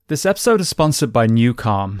This episode is sponsored by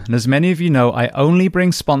Newcalm, and as many of you know, I only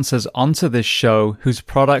bring sponsors onto this show whose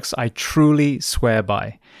products I truly swear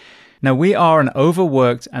by. Now, we are an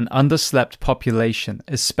overworked and underslept population,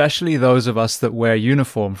 especially those of us that wear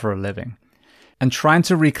uniform for a living. And trying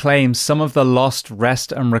to reclaim some of the lost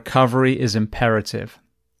rest and recovery is imperative.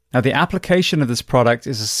 Now, the application of this product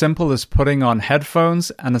is as simple as putting on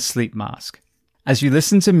headphones and a sleep mask. As you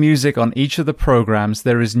listen to music on each of the programs,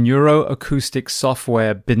 there is neuroacoustic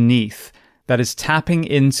software beneath that is tapping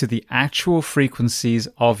into the actual frequencies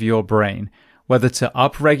of your brain, whether to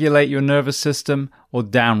upregulate your nervous system or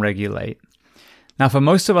downregulate. Now, for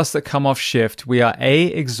most of us that come off shift, we are A,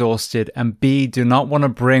 exhausted, and B, do not want to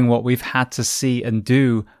bring what we've had to see and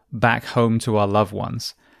do back home to our loved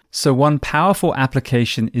ones. So one powerful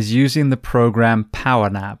application is using the program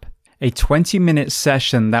PowerNap, a 20-minute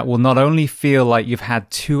session that will not only feel like you've had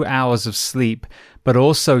 2 hours of sleep, but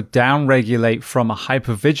also downregulate from a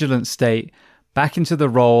hypervigilant state back into the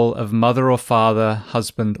role of mother or father,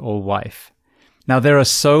 husband or wife. Now, there are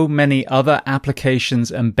so many other applications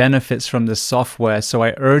and benefits from this software, so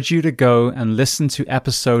I urge you to go and listen to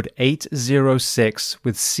episode 806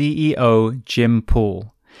 with CEO Jim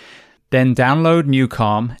Poole. Then download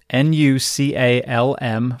Newcalm,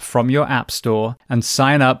 Nucalm, from your app store and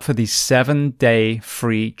sign up for the 7-day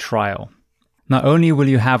free trial. Not only will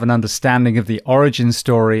you have an understanding of the origin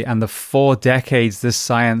story and the 4 decades this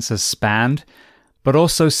science has spanned, but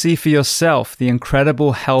also see for yourself the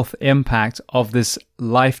incredible health impact of this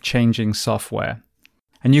life-changing software.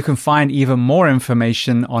 And you can find even more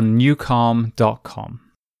information on newcalm.com.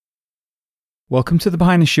 Welcome to the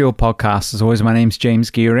Behind the Shield podcast. As always, my name's James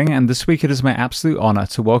Gearing, and this week it is my absolute honor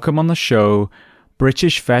to welcome on the show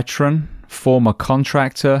British veteran, former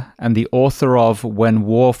contractor, and the author of When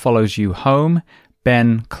War Follows You Home,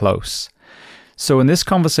 Ben Close. So in this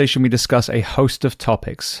conversation, we discuss a host of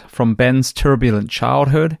topics, from Ben's turbulent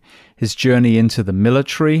childhood, his journey into the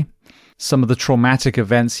military, some of the traumatic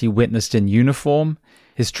events he witnessed in uniform,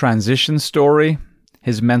 his transition story,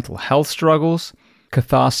 his mental health struggles,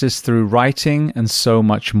 catharsis through writing, and so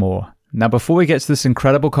much more. Now, before we get to this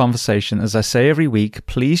incredible conversation, as I say every week,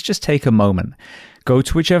 please just take a moment. Go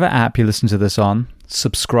to whichever app you listen to this on,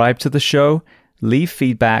 subscribe to the show, leave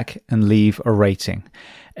feedback, and leave a rating.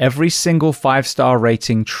 Every single 5-star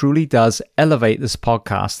rating truly does elevate this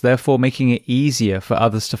podcast, therefore making it easier for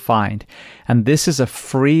others to find. And this is a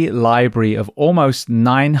free library of almost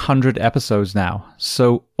 900 episodes now.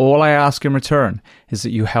 So all I ask in return is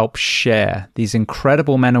that you help share these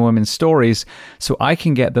incredible men and women's stories so I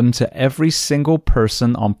can get them to every single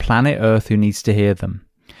person on planet Earth who needs to hear them.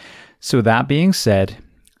 So with that being said,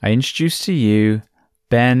 I introduce to you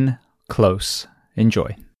Ben Close.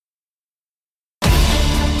 Enjoy.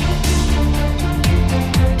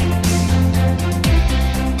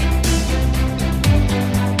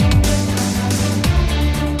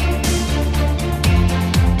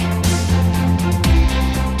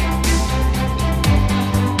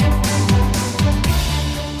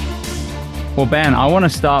 Well, Ben, I want to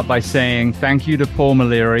start by saying thank you to Paul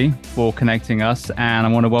Miltary for connecting us, and I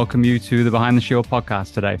want to welcome you to the Behind the Shield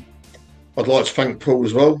podcast today. I'd like to thank Paul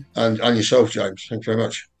as well, and yourself, James. Thank you very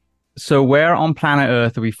much. So where on planet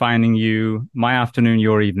Earth are we finding you, my afternoon,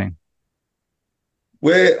 your evening?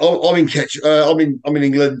 I'm in I'm in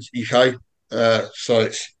England, UK. So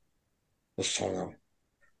it's what's the time now?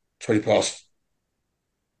 20 past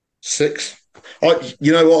 6.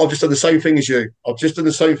 You know what? I've just done the same thing as you. I've just done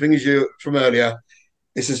the same thing as you from earlier.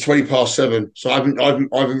 This is 20 past 7. So I haven't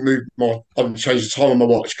changed the time on my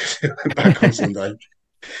watch because it went back on Sunday.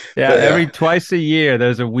 Yeah, every twice a year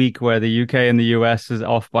there's a week where the UK and the US is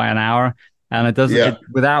off by an hour, and it doesn't it,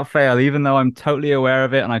 without fail, even though I'm totally aware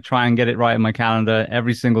of it and I try and get it right in my calendar,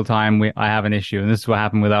 every single time I have an issue. And this is what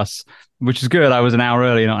happened with us, which is good. I was an hour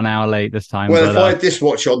early, not an hour late this time. Well, if I had this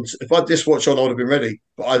watch on, I would have been ready.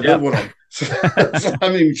 But I had one on. So I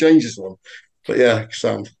haven't even changed this one. But yeah,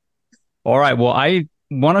 sound. All right. Well, I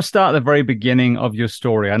want to start at the very beginning of your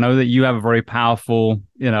story. I know that you have a very powerful,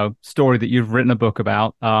 story that you've written a book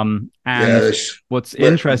about. What's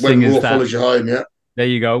interesting is that When War Follows You Home, there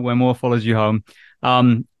you go. When War Follows You Home.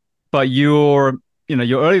 But your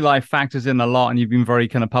early life factors in a lot, and you've been very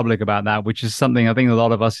kind of public about that, which is something I think a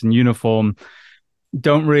lot of us in uniform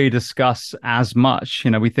don't really discuss as much.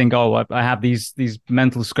 We think, I have these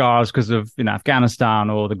mental scars because of Afghanistan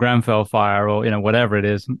or the Grenfell fire or whatever it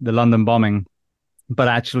is, the London bombing. But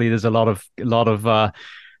actually, there's a lot of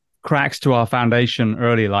cracks to our foundation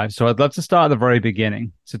early life. So I'd love to start at the very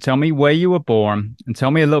beginning. So tell me where you were born and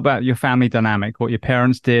tell me a little about your family dynamic, what your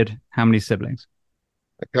parents did, how many siblings.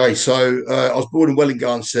 Okay, so I was born in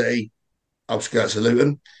Wellingarn City, outskirts of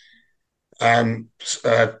Luton. So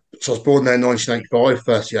I was born there in 1985,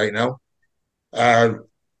 38 now. Uh,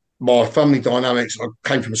 my family dynamics, I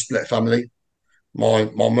came from a split family. My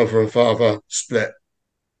mother and father split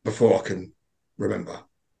before I can remember.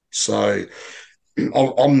 So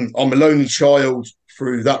I'm a lonely child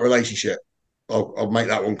through that relationship. I'll make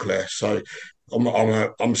that one clear. So I'm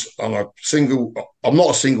a single. I'm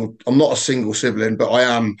not a single sibling, but I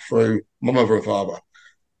am through my mother and father.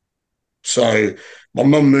 So my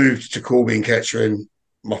mum moved to Corby and Kettering.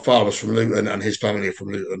 My father's from Luton, and his family are from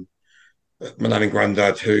Luton. My nan and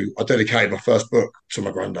granddad, who I dedicated my first book to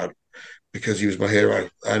my granddad because he was my hero.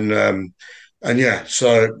 And yeah,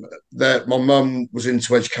 so that my mum was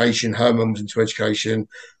into education, her mum was into education.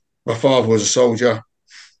 My father was a soldier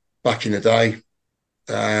back in the day.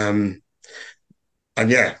 Um, and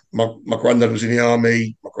yeah, my granddad was in the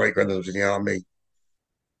army, my great granddad was in the army.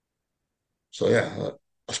 So yeah,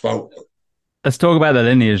 I spoke. Let's talk about the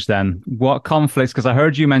lineage then. What conflicts? Because I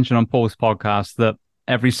heard you mention on Paul's podcast that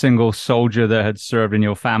every single soldier that had served in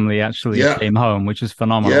your family actually Yeah, came home, which is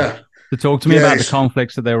phenomenal. yeah, So talk to me yeah. about the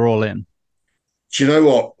conflicts that they were all in. Do you know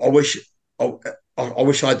what? I, I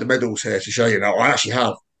wish I had the medals here to show you now. I actually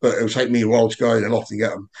have, but it'll take me a while to go and often get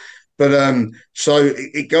them. But so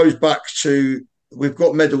it goes back to, we've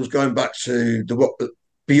got medals going back to the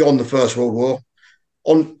beyond the First World War.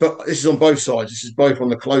 But this is on both sides. This is both on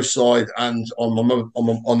the close side and on my mother,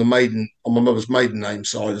 on the maiden, on my mother's maiden name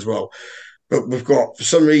side as well. But we've got, for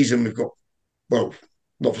some reason, well,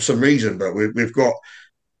 not for some reason, but we've got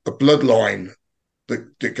a bloodline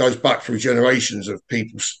that goes back through generations of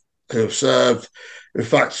people who have served. In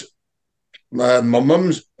fact, my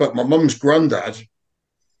mum's granddad,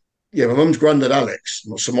 yeah, my mum's granddad Alex.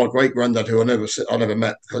 So my great granddad, who I never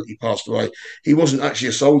met, he passed away. He wasn't actually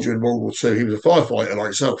a soldier in World War II. He was a firefighter like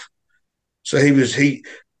himself. So he was dealing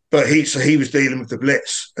with the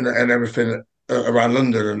Blitz and everything around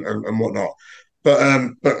London and whatnot. But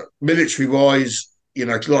military wise,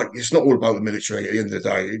 like it's not all about the military at the end of the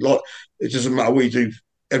day. Like it doesn't matter what you do.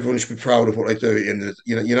 Everyone should be proud of what they do at the end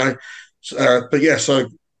of But yeah, so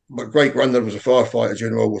my great granddad was a firefighter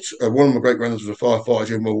during World War II. One of my great granddads was a firefighter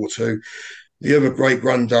during World War II. The other great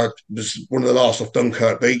granddad was one of the last off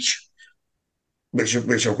Dunkirk Beach, which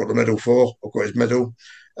I've got the medal for. I've got his medal.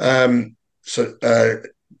 Um, so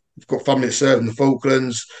I've got family that served in the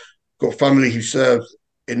Falklands. Got family who served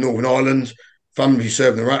in Northern Ireland. Family who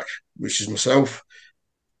served in Iraq, which is myself.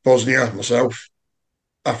 Bosnia, myself.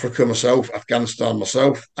 Africa, myself. Afghanistan,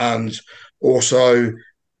 myself. And also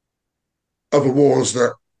other wars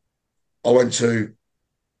that I went to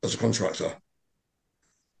as a contractor.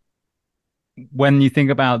 When you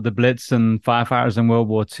think about the Blitz and firefighters in World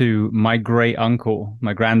War II, my great uncle,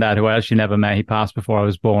 my granddad, who I actually never met, he passed before I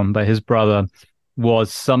was born, but his brother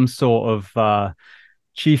was some sort of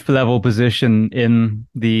chief level position in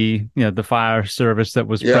the fire service that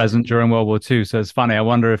was Yeah. present during World War II. So it's funny. I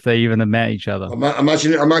wonder if they even have met each other.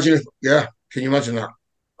 Imagine if, yeah. Can you imagine that?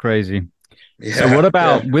 Crazy. So what Yeah.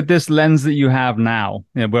 about Yeah. with this lens that you have now?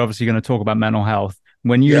 We're obviously going to talk about mental health.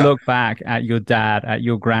 When you Yeah. look back at your dad, at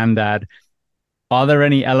your granddad, are there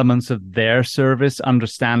any elements of their service,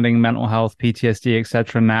 understanding mental health, PTSD,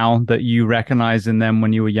 etc., now that you recognize in them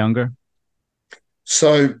when you were younger?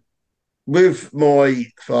 So with my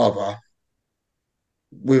father,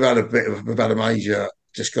 we've had a major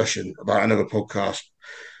discussion about another podcast.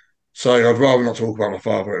 So I'd rather not talk about my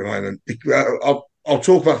father at the moment. I'll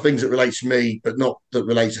talk about things that relate to me, but not that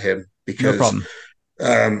relate to him, No because problem.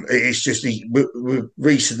 it's just we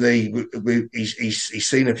recently he's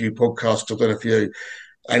seen a few podcasts. I've done a few,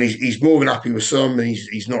 and he's more than happy with some, and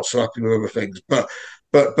he's not so happy with other things. But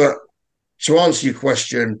to answer your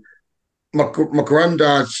question, my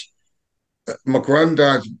granddad, my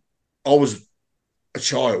granddad, I was a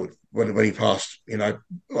child when he passed.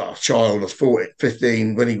 Well, a child. I was 14,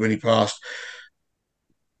 15 when he passed.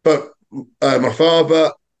 But my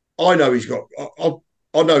father, I know he's got.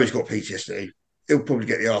 I know he's got PTSD. He'll probably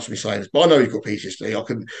get the arse of me saying this, but I know he's got PTSD. I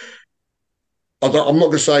can. I'm not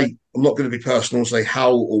going to say. I'm not going to be personal and say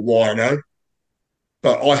how or why I know,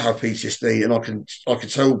 but I have PTSD, and I can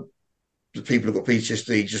tell the people who've got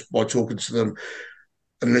PTSD just by talking to them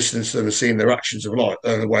and listening to them and seeing their actions of life,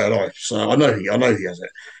 the way of life. So I know he has it.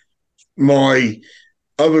 My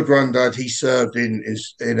other granddad, he served in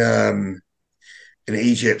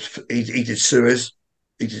Egypt. He did Suez.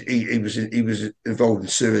 He was involved in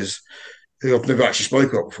Suez, who I've never actually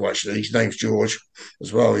spoken about before. Actually, his name's George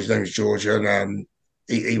as well. His name is George, and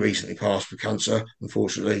he recently passed with cancer,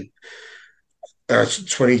 unfortunately.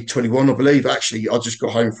 2021, I believe. Actually, I just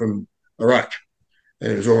got home from Iraq,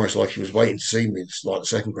 and it was almost like he was waiting to see me. It's like the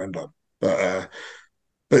second granddad. But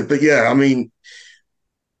but yeah, I mean,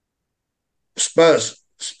 Spurs.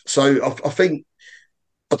 So I think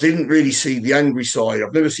I didn't really see the angry side.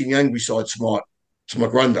 I've never seen the angry side to my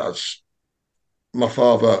granddad's. My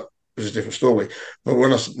father was a different story. But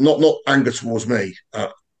when I not anger towards me,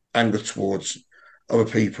 anger towards other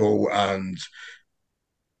people, and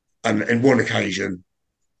in one occasion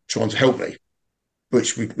trying to help me,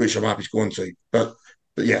 which I'm happy to go on to. But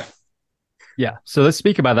yeah. Yeah. So let's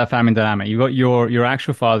speak about that family dynamic. You got your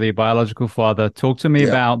actual father, your biological father. Talk to me Yeah.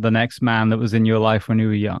 about the next man that was in your life when you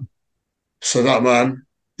were young. So that man,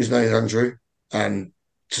 his name is Andrew, and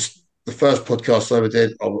just the first podcast I ever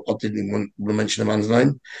did, I didn't even want to mention the man's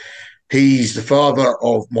name. He's the father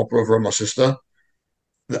of my brother and my sister.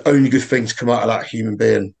 The only good thing to come out of that human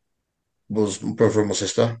being was my brother and my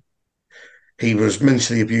sister. He was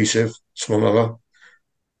mentally abusive to my mother,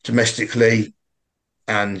 domestically,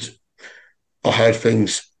 and I heard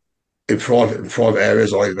things in private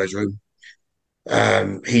areas, I the bedroom.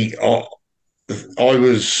 He, I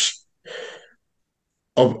was,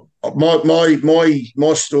 I,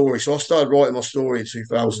 my story. So I started writing my story in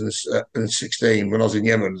 2016 when I was in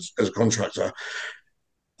Yemen as a contractor,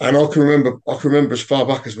 and I can remember as far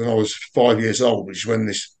back as when I was 5 years old, which is when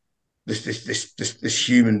this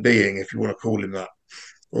human being, if you want to call him that,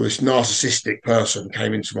 or this narcissistic person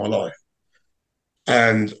came into my life.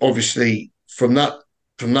 And obviously from that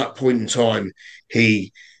point in time,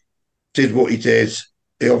 he did what he did.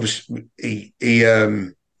 He obviously he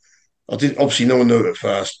I didn't obviously no one knew it at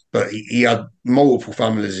first, but he had multiple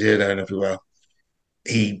families here, there, and everywhere.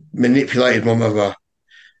 He manipulated my mother.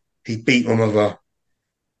 He beat my mother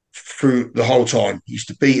through the whole time. He used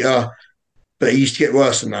to beat her, but he used to get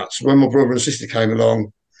worse than that. So when my brother and sister came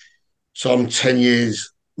along, so I'm 10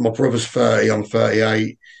 years. My brother's 30. I'm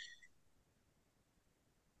 38.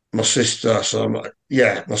 My sister, so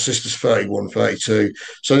yeah, my sister's 31, 32.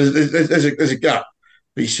 So there's a gap.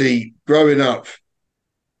 But you see, growing up,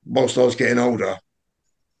 whilst I was getting older,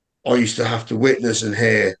 I used to have to witness and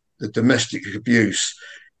hear the domestic abuse,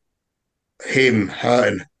 him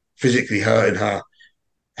hurting, physically hurting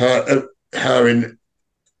her in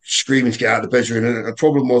screaming to get out of the bedroom. And the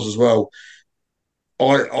problem was as well,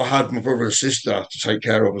 I had my brother and sister to take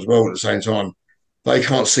care of as well at the same time. They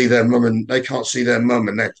can't see their mum and they can't see their mum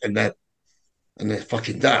and their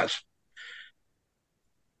fucking dad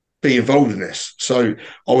be involved in this. So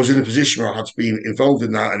I was in a position where I had to be involved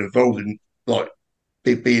in that and involved in like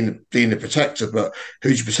being the protector. But who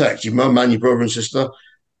do you protect? Your mum and your brother and sister,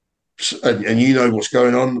 and you know what's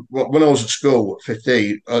going on. When I was at school at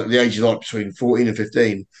 15, at the age of like between 14 and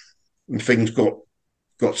 15, and things got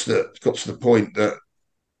to the point that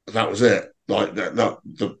that was it. Like that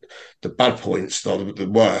the bad points, the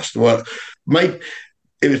worst. Well, maybe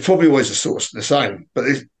it was probably always the sort of the same, but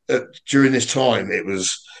during this time, it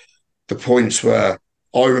was the points where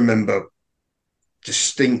I remember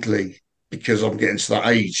distinctly because I'm getting to that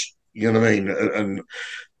age. You know what I mean? And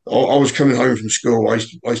I was coming home from school. I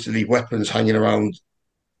used to leave weapons hanging around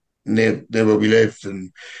near where we lived,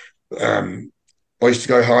 and I used to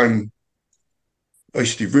go home. I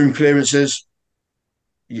used to do room clearances.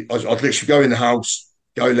 I'd literally go in the house,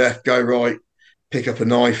 go left, go right, pick up a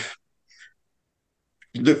knife,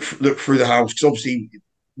 look through the house because obviously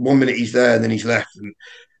 1 minute he's there and then he's left. And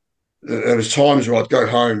there was times where I'd go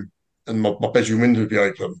home and my bedroom window would be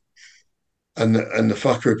open, and the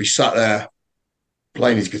fucker would be sat there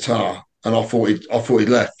playing his guitar, and I thought he'd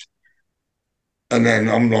left. And then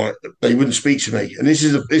I'm like, but he wouldn't speak to me. And this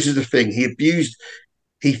is the thing.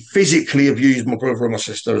 He physically abused my brother and my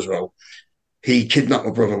sister as well. He kidnapped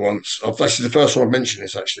my brother once. This is the first time I've mentioned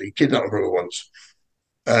this actually. He kidnapped my brother once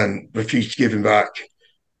and refused to give him back.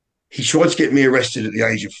 He tried to get me arrested at the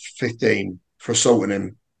age of 15 for assaulting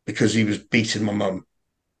him because he was beating my mum.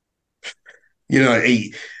 You know,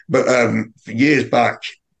 but for years back,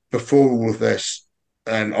 before all of this,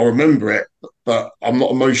 and I remember it, but I'm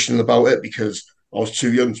not emotional about it because I was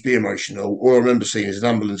too young to be emotional. All I remember seeing is an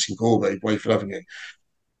ambulance in Corby, Wayfield Avenue.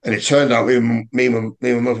 And it turned out me and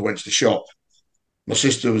my mother went to the shop. My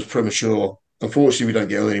sister was premature. Unfortunately, we don't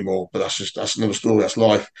get ill anymore, but that's another story. That's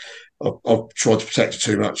life. I've tried to protect her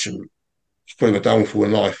too much, and it's probably my downfall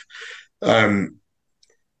in life. Um,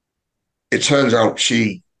 it turns out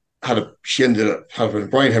she ended up having a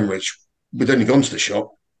brain hemorrhage. We'd only gone to the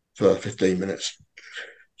shop for 15 minutes,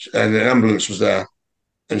 and an ambulance was there,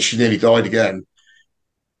 and she nearly died again.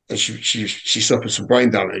 And she suffered some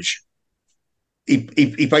brain damage.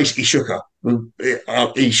 He basically shook her.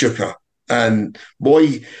 He shook her, and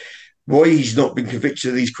why he's not been convicted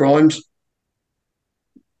of these crimes?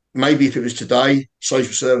 Maybe if it was today,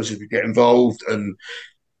 social services would get involved, and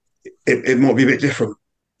it might be a bit different.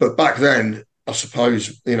 But back then, I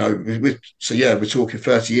suppose, so yeah, we're talking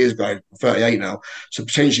 30 years ago, 38 now. So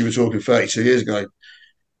potentially we're talking 32 years ago,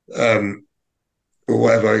 or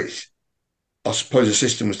whatever. I suppose the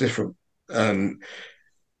system was different. And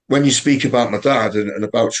when you speak about my dad and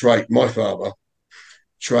about my father,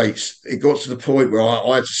 traits, it got to the point where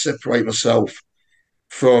I had to separate myself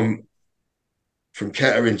from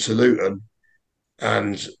Kettering to Luton,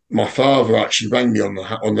 and my father actually rang me on the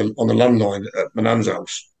landline at my nan's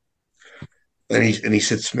house, and he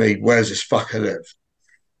said to me, "Where's this fucker live?"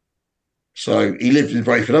 So he lived in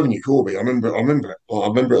Brayford Avenue, Corby. I remember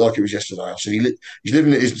it like it was yesterday. So he's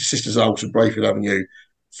living at his sister's house at Brayford Avenue,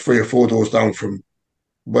 3 or 4 doors down from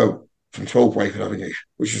 12 Brayford Avenue,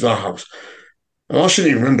 which was our house. And I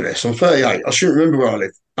shouldn't even remember this. I'm 38. I shouldn't remember where I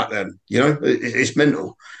lived back then. It's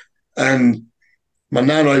mental. And my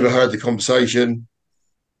nan overheard the conversation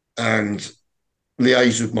and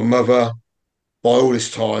liaised with my mother. By all this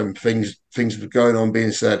time, things were going on,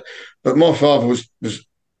 being said. But my father was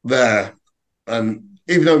there, and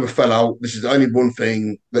even though we fell out, this is the only one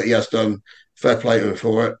thing that he has done. Fair play to him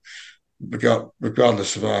for it,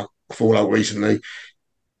 regardless of our fallout recently.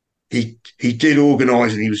 He did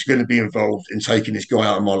organise, and he was going to be involved in taking this guy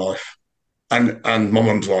out of my life and my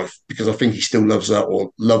mum's life, because I think he still loves her,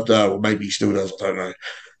 or loved her, or maybe he still does. I don't know.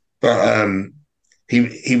 But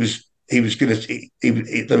he was going to.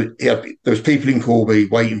 There was people in Corby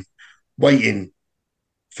waiting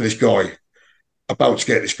for this guy, about to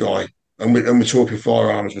get this guy, and we're talking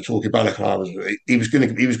firearms, we're talking balaclavas. He was going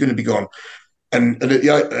to be gone, and at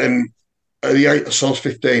the age, so I was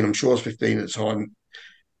 15. I'm sure I was 15 at the time.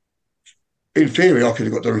 In theory, I could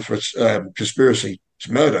have got done for conspiracy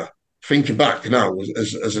to murder. Thinking back now,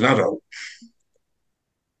 as an adult,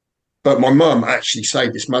 but my mum actually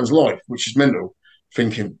saved this man's life, which is mental.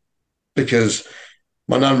 Thinking, because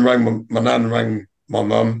my nan rang my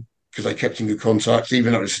mum, because they kept in good contact,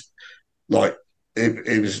 even though it was like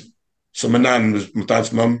it was. So my nan was my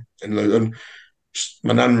dad's mum in Luton.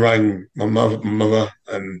 My nan rang my mother,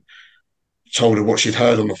 and told her what she'd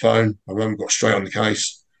heard on the phone. My mum got straight on the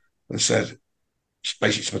case and said,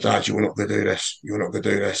 basically to my dad, "You're not going to do this. You're not going to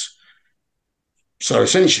do this." So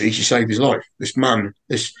essentially, she saved his life. This man,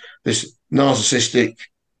 this narcissistic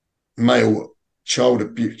male child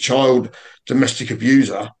domestic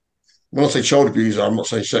abuser. When I say child abuser, I'm not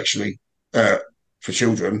saying sexually for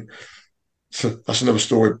children. So that's another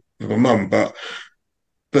story with my mum. But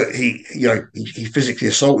he physically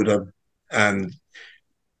assaulted him, and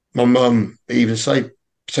my mum even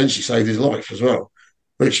potentially saved his life as well,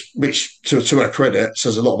 which to her credit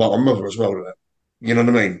says a lot about my mother as well, doesn't it? You know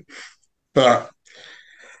what I mean? But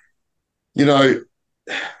you know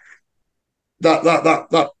that that that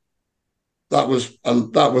that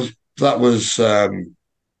that was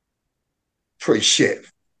pretty shit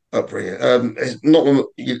upbringing. It's not.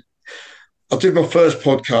 I did my first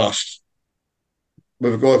podcast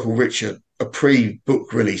with a guy called Richard, a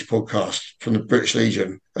pre-book release podcast from the British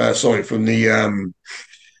Legion. Sorry, from London,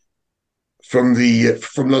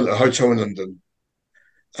 a hotel in London,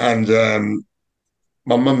 and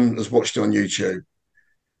my mum has watched it on YouTube,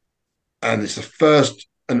 and it's the first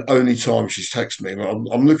and only time she's texted me.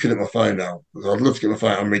 I'm looking at my phone now. I'd love to get my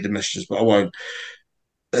phone out and read the messages, but I won't.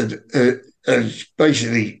 And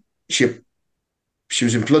basically, she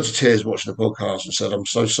was in floods of tears watching the podcast and said, "I'm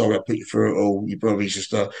so sorry I put you through it all. Your brother, your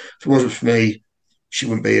sister. If it wasn't for me, she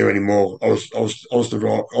wouldn't be here anymore. I was the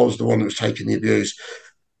rock. I was the one that was taking the abuse."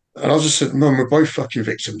 And I just said, "Mum, we're both fucking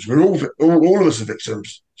victims. We're all of us are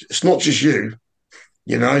victims. It's not just you,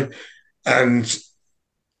 you know." And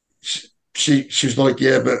she was like,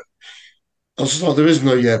 "Yeah, but," I was just like, "There is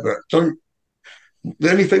no yeah, but don't." The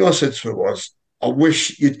only thing I said to her was, "I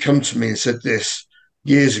wish you'd come to me and said this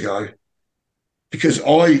years ago, because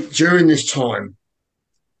during this time,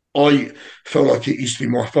 I felt like it used to be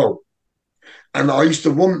my fault. And I used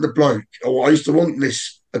to want the bloke, or I used to want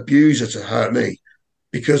this abuser to hurt me,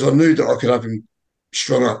 because I knew that I could have him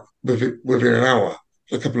strung up within an hour,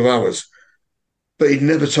 a couple of hours. But he'd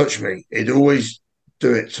never touch me. He'd always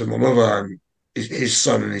do it to my mother and his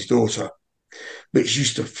son and his daughter, which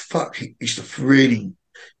used to really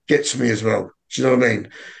get to me as well. Do you know what I mean?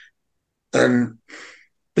 And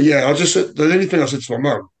but yeah, I just said, the only thing I said to my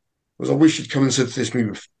mum was, "I wish you'd come and said this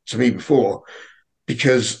to me before,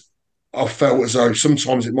 because I felt as though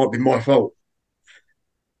sometimes it might be my fault.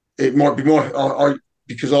 It might be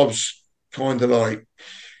because I was kind of like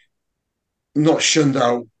not shunned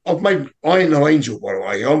out. I ain't no angel, by the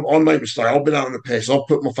way. I made mistakes. I've been out on the piss. I've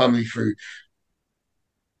put my family through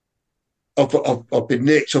I've been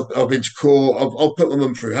nicked. I've been to court. I've put my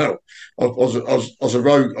mum through hell. I was a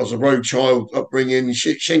rogue child upbringing.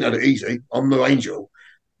 She ain't had it easy. I'm no angel,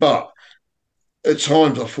 but at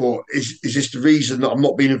times I thought, is this the reason that I'm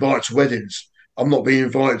not being invited to weddings? I'm not being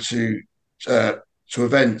invited uh, to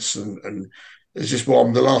events, and is this why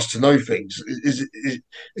I'm the last to know things? Is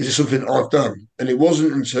it something I've done? And it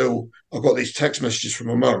wasn't until I got these text messages from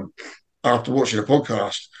my mum after watching a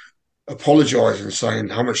podcast, apologising, saying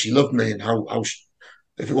how much she loved me and how she,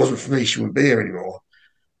 if it wasn't for me, she wouldn't be here anymore.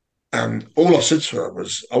 And all I said to her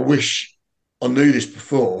was, I wish I knew this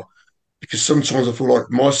before, because sometimes I feel like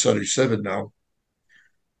my son, who's 7 now,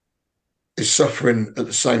 is suffering at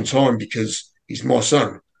the same time because he's my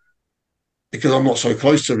son. Because I'm not so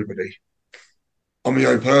close to everybody. I'm my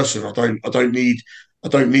own person. I don't need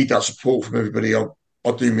that support from everybody. I'll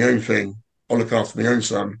do my own thing. I'll look after my own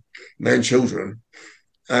son, my own children.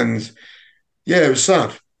 And yeah, it was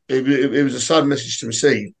sad. It was a sad message to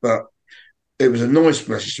receive, but it was a nice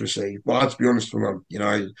message to receive. But I had to be honest with them. You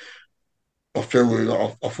know, I feel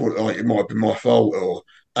like I thought like it might have been my fault,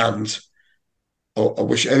 and I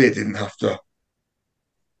wish Elliot didn't have to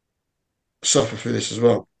suffer through this as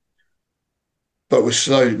well. But we're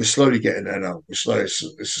slowly getting there now. We're slow.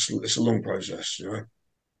 It's a long process, you know.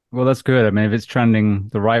 Well, that's good. I mean, if it's trending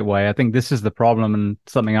the right way, I think this is the problem, and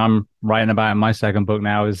something I'm writing about in my second book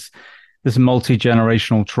now is this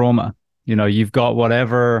multi-generational trauma. You know, you've got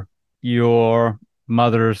whatever your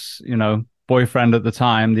mother's, boyfriend at the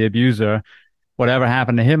time, the abuser, whatever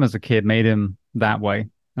happened to him as a kid made him that way.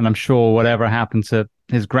 And I'm sure whatever happened to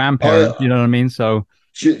his grandparents, I you know what I mean? So,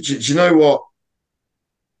 do you know what?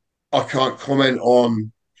 I can't comment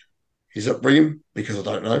on his upbringing because I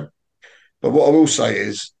don't know. But what I will say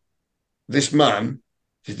is, this man,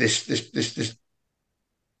 this,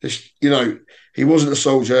 he wasn't a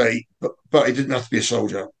soldier, but he didn't have to be a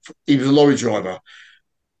soldier. He was a lorry driver.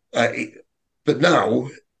 He, but now,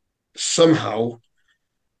 somehow,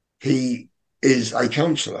 he is a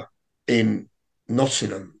counsellor in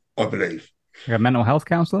Nottingham, I believe. like a mental health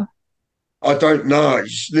counselor? I don't know.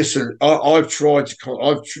 Listen, I've tried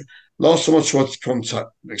to. Last time I tried to contact.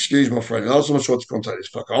 Excuse my friend. Last time I tried to contact this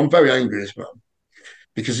fucker, I'm very angry at this man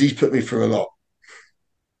because he's put me through a lot.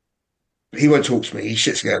 He won't talk to me. He's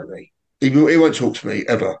shit scared of me. He won't talk to me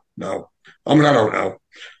ever. No, I'm an adult now.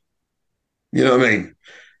 You know what I mean?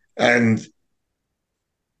 And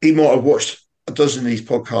he might have watched a dozen of these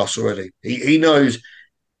podcasts already. He knows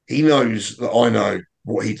that I know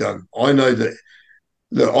what he done. I know that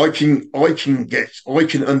look, I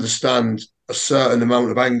can understand a certain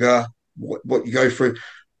amount of anger, what you go through,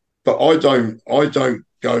 but I don't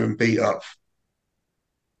go and beat up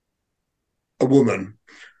a woman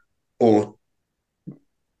or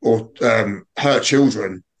hurt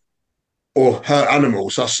children or hurt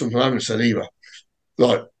animals. That's something I haven't said either.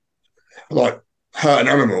 Like like hurt an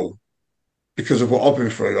animal because of what I've been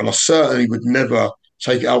through, and I certainly would never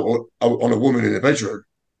take it out on a woman in the bedroom.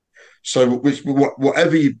 So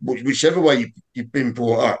whichever way you've been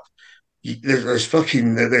brought up, there's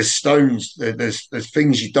stones, there's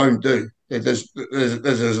things you don't do. There's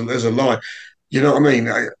a lie. You know what I mean?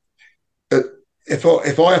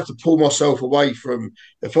 If I have to pull myself away from,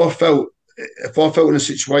 if I felt in a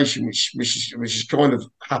situation which has kind of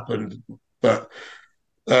happened, but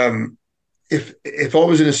if I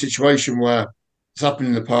was in a situation where it's happened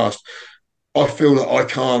in the past, I feel that I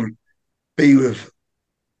can't be with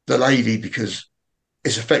the lady because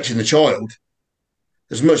it's affecting the child.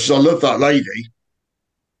 As much as I love that lady,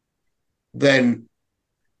 then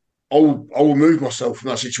I will move myself from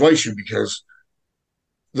that situation because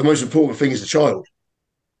the most important thing is the child.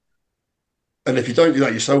 And if you don't do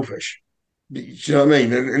that, you're selfish. Do you know what I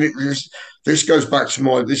mean? This goes back to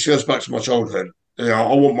my childhood. You know,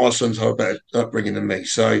 I want my son to have a better upbringing than me.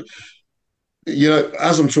 So,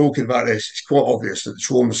 as I'm talking about this, it's quite obvious that the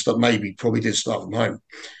trauma stuff maybe probably did start from home.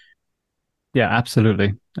 Yeah,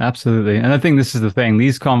 absolutely. Absolutely. And I think this is the thing.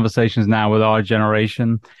 These conversations now with our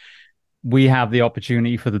generation, we have the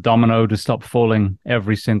opportunity for the domino to stop falling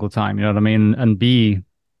every single time. You know what I mean? And be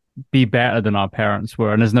better than our parents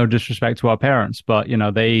were. And there's no disrespect to our parents, but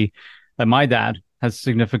like my dad has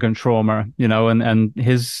significant trauma, and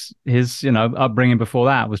his upbringing before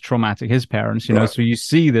that was traumatic. His parents, Right. so you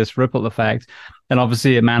see this ripple effect, and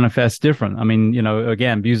obviously it manifests different. I mean,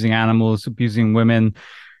 again, abusing animals, abusing women,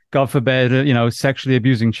 God forbid, sexually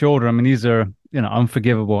abusing children. I mean, these are,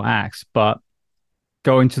 unforgivable acts, but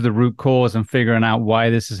going to the root cause and figuring out why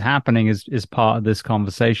this is happening is part of this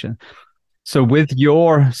conversation. So with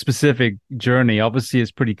your specific journey, obviously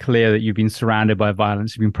it's pretty clear that you've been surrounded by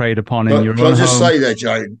violence. You've been preyed upon in But your can own I just home. say there,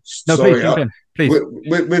 James? No, please Sorry, jump in. Please.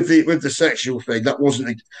 with the sexual thing, that was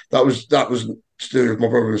to do with my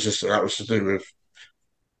brother and sister. That was to do with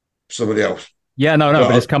somebody else. Yeah, no, no, but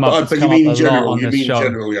But it's but you come up mean a in lot general? on You this mean in show.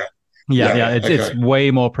 general? Yeah, Yeah, yeah, yeah, yeah. it's Okay, way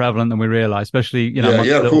more prevalent than we realize, especially, yeah, amongst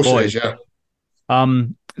yeah. Of little course it boys. is. Yeah,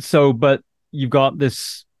 So but you've got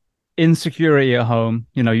this insecurity at home.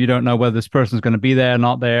 You don't know whether this person's going to be there,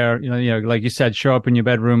 not there. Like you said, show up in your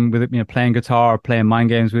bedroom with playing guitar or playing mind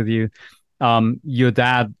games with you. Your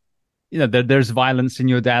dad, there's violence in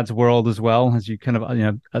your dad's world as well, as you kind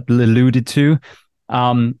of alluded to.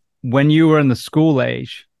 When you were in the school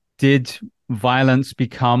age, did violence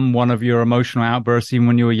become one of your emotional outbursts even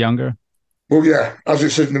when you were younger? well, yeah. As it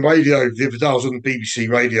said in the radio the other day, I was on the BBC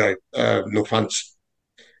radio, Northants.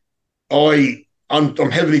 I'm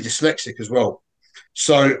heavily dyslexic as well.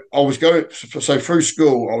 So I was going so through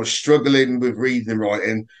school, I was struggling with reading and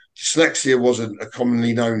writing. Dyslexia wasn't a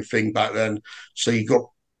commonly known thing back then. So you got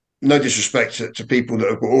no disrespect to people that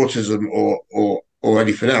have got autism or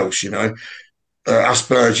anything else,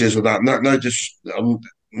 Asperger's or that.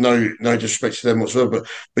 No disrespect to them whatsoever.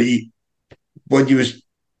 But when you was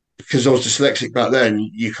because I was dyslexic back then,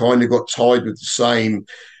 you kind of got tied with the same.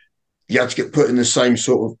 You had to get put in the same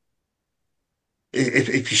sort of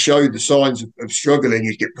if you showed the signs of struggling,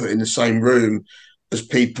 you'd get put in the same room as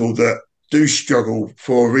people that do struggle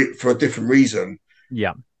for a different reason,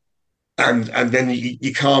 Yeah, and then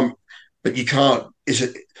you can't, but you can't. Is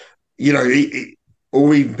it you know,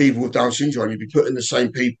 or even people with Down syndrome, you'd be put in the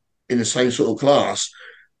same people in the same sort of class,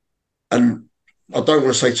 and I don't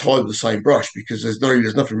want to say tied with the same brush because there's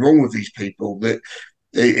nothing wrong with these people. That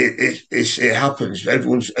it happens.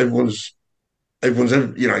 Everyone's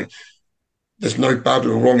there's no bad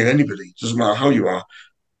or wrong in anybody. It doesn't matter how you are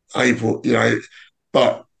able.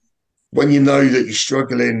 But when you know that you're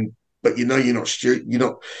struggling, but you're not you're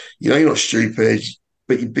not stupid,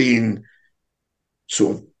 but you're being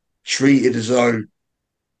sort of treated as though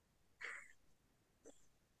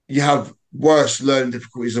you have worse learning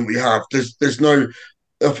difficulties than we have. There's no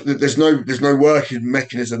working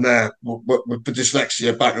mechanism there for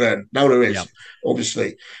dyslexia back then. Now there yeah, is,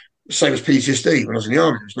 obviously. Same as PTSD when I was in the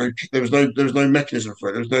army. There was no mechanism for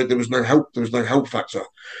it. There was no help factor.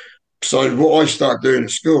 So what I started doing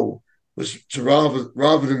at school was to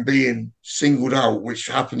rather than being singled out, which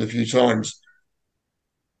happened a few times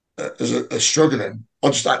as struggling, I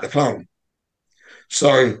just act the clown. So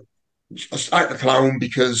I just act the clown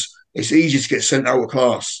because it's easier to get sent out of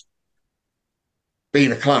class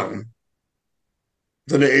being a clown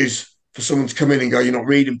than it is for someone to come in and go, "You're not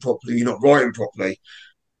reading properly, you're not writing properly,"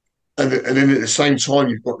 and then at the same time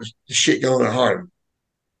you've got the shit going on at home.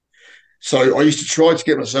 So I used to try to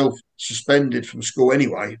get myself suspended from school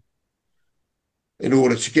anyway, in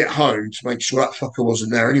order to get home to make sure that fucker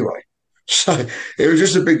wasn't there anyway. So it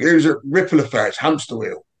was a ripple effect, hamster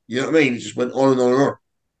wheel. You know what I mean? It just went on and on and on.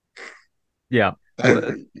 yeah. Well,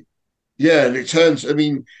 And yeah, and it turns, I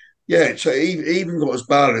mean, yeah, so it even got as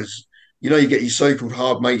bad as, you get your so-called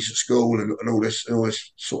hard mates at school and all this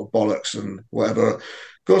sort of bollocks and whatever.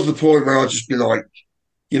 Got to the point where I'd just be like,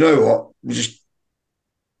 you know what,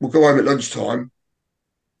 we'll go home at lunchtime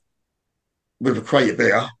with a crate of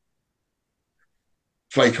beer,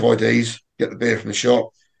 fake IDs, get the beer from the shop,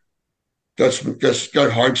 go home because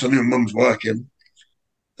I knew my mum's working.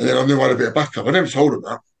 And then I knew I had a bit of backup. I never told them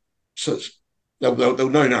that. So they'll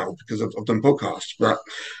know now because I've done podcasts. But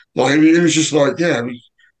like it was just like, yeah,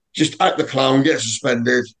 just act the clown, get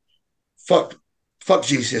suspended, fuck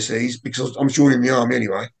GCSEs because I'm joining the army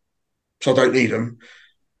anyway, so I don't need them.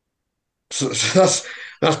 So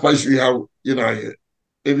that's basically how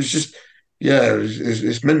it was just yeah,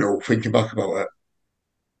 it's mental thinking back about it.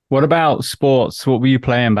 what about sports? What were you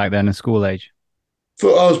playing back then in school age?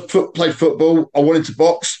 Played football. I wanted to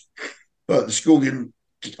box, but the school didn't.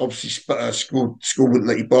 Obviously, school wouldn't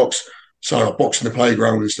let you box, so I boxed in the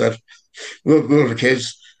playground instead with other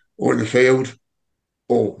kids, or in the field,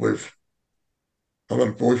 or with my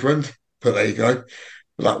boyfriend. But there you go.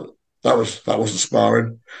 That that wasn't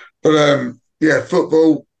sparring. But yeah,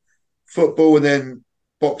 football, and then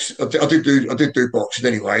box. I did do boxing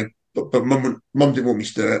anyway, but mum didn't want me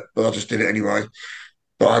to do it, but I just did it anyway.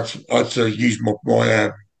 But I had to use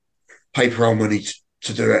my paper round money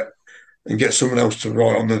to do it and get someone else to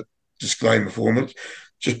write on the disclaimer form and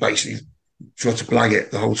just basically try to blag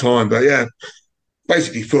it the whole time. But yeah,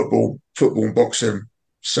 basically football and boxing,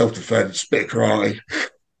 self defense, bit of karate.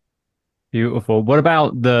 Beautiful. What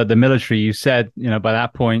about the military? You said, by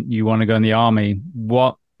that point you want to go in the army.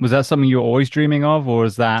 What Was that something you were always dreaming of, or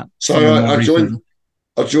is that So something more I joined. recent?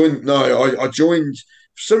 I joined. No, I joined.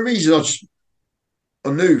 For some reason, I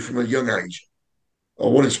knew from a young age I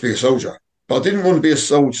wanted to be a soldier, but I didn't want to be a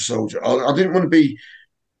soldier. I didn't want to be.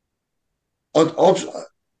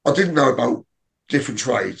 I didn't know about different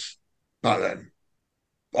trades back then.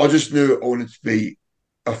 I just knew I wanted to be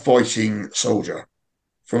a fighting soldier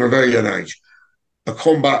from a very young age, a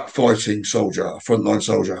combat fighting soldier, a frontline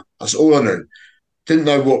soldier. That's all I knew. Didn't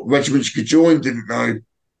know what regiments you could join. Didn't know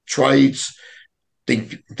trades.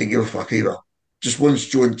 Didn't give a fuck either. Just wanted to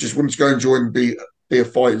join. Just wanted to go and join and be a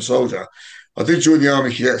fighting soldier. I did join the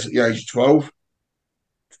army cadets at the age of 12,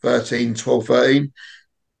 13, 12, 13,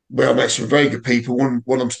 where I met some very good people.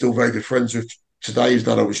 One I'm still very good friends with today. He's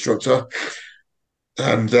an adult instructor,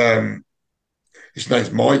 and his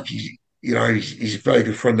name's Mike. He's a very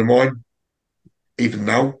good friend of mine, even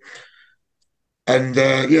now. And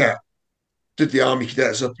yeah, did the army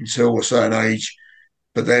cadets up until a certain age,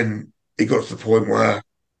 but then it got to the point where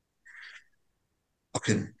I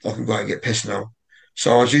can go out and get pissed now.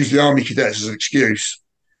 So I used the army cadets as an excuse,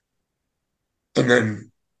 and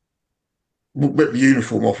then rip the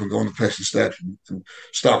uniform off and go on the piss instead, and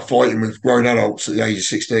start fighting with grown adults at the age of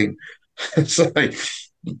 16. So,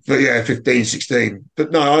 but yeah, 15, 16.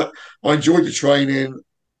 But no, I enjoyed the training,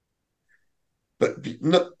 but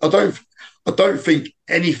no, I don't think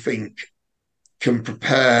anything can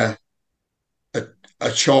prepare a,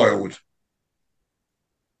 a child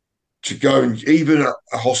to go, and even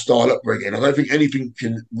a hostile upbringing. I don't think anything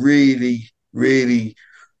can really, really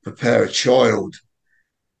prepare a child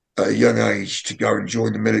at a young age to go and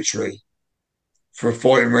join the military for a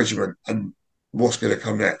fighting regiment and what's going to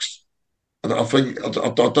come next. And I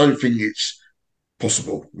don't think it's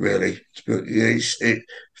possible, really. I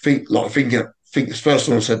think it's the first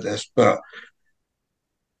time I said this, but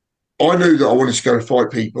I knew that I wanted to go and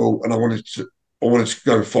fight people, and I wanted to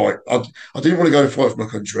go and fight. I didn't want to go and fight for my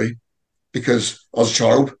country because I was a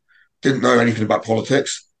child, didn't know anything about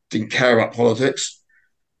politics, didn't care about politics.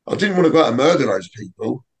 I didn't want to go out and murder loads of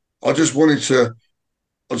people. I just wanted to.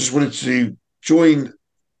 I just wanted to join.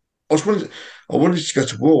 I wanted to go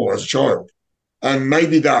to war as a child, and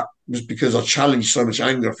maybe that was because I challenged so much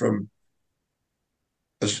anger from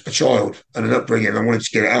as a child and an upbringing. I wanted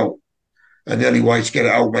to get it out, and the only way to get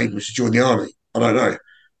it out maybe was to join the army. I don't know.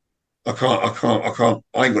 I can't.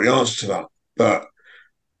 I ain't got the answer to that, but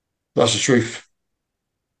that's the truth.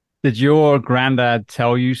 Did your granddad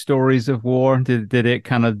tell you stories of war? Did it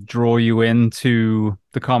kind of draw you into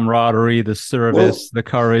the camaraderie, the Well, service, the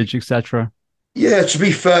courage, etc.? yeah. To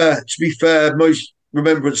be fair, most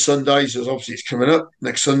Remembrance Sundays, as obviously it's coming up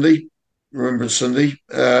next Sunday, Remembrance Sunday.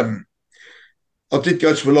 I did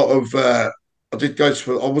go to a lot of. I did go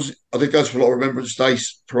to. I did go to a lot of Remembrance Day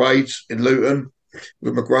parades in Luton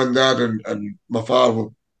with my granddad and my father.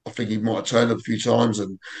 I think he might have turned up a few times,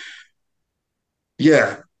 and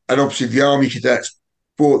yeah, and obviously the army cadets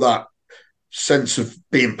brought that sense of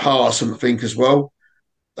being part of something as well.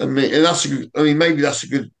 And that's a good, I mean, maybe that's a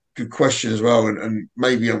good question as well, and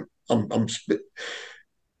maybe I'm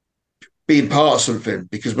being part of something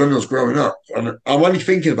because when I was growing up, and I'm only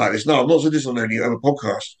thinking about this now. I'm not saying this on any other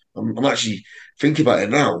podcast. I'm actually thinking about it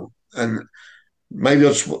now, and maybe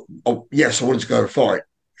yes, I wanted to go and fight.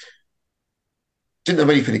 Didn't have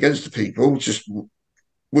anything against the people, just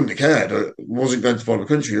wouldn't have cared. I wasn't going to fight the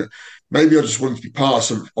country. Maybe I just wanted to be part of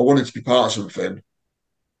some. I wanted to be part of something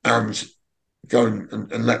and go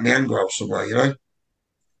and let my anger out somewhere, I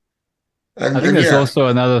And think and there's yeah, also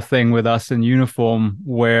another thing with us in uniform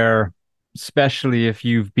where, especially if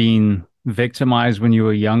you've been victimized when you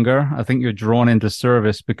were younger, I think you're drawn into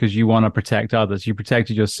service because you want to protect others. You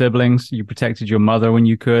protected your siblings, you protected your mother when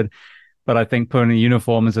you could. But I think putting a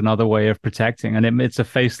uniform is another way of protecting. And it's a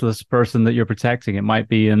faceless person that you're protecting. It might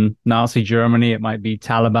be in Nazi Germany, it might be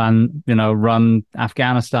Taliban, run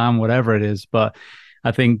Afghanistan, whatever it is. But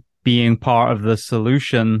I think being part of the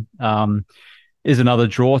solution, is another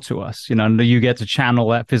draw to us. You get to channel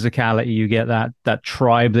that physicality, you get that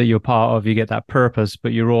tribe that you're part of, you get that purpose,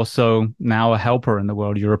 but you're also now a helper in the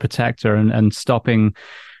world. You're a protector and stopping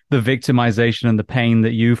the victimization and the pain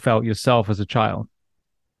that you felt yourself as a child.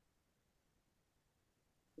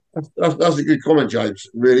 that's a good comment, James.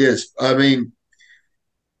 It really is. I mean,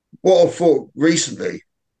 what I've thought recently,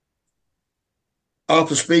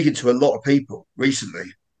 after speaking to a lot of people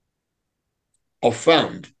recently, I've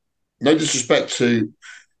found no disrespect to,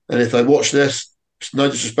 and if they watch this, no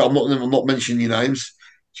disrespect. I'm not mentioning your names.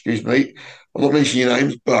 Excuse me. I'm not mentioning your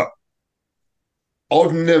names, but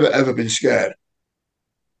I've never ever been scared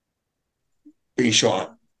being shot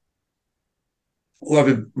at. or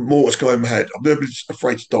having mortars go in my head. I've never been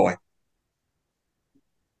afraid to die.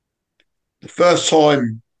 The first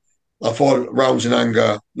time I fired rounds in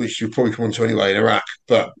anger, which you'll probably come on to anyway in Iraq,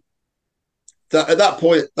 but that at that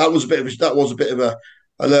point that was a bit of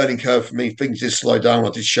a learning curve for me. Things did slow down. I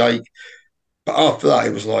did shake, but after that,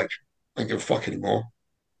 it was like I don't give a fuck anymore.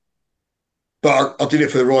 But I did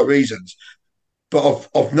it for the right reasons. But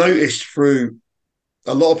I've noticed through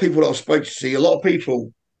a lot of people that I've spoken to, see a lot of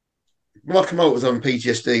people when I come out with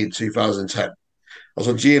PTSD in 2010. I was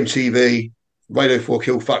on GMTV, Radio 4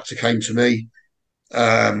 Kill Factor came to me.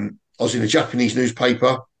 I was in a Japanese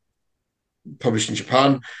newspaper published in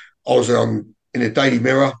Japan. I was in a Daily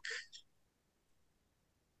Mirror.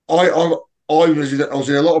 I was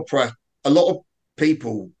in a lot of press. A lot of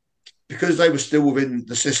people, because they were still within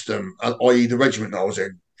the system, i.e., the regiment that I was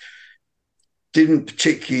in, didn't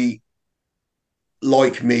particularly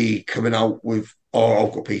like me coming out with, "Oh,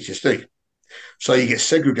 I've got PTSD." So you get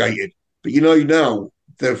segregated. But now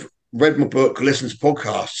they've read my book, listened to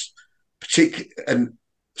podcasts, and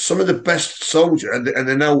some of the best soldiers, and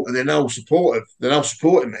they're now supportive. They're now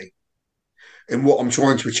supporting me in what I'm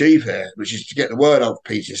trying to achieve here, which is to get the word out of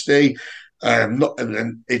PTSD. Not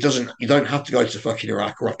and it doesn't. You don't have to go to fucking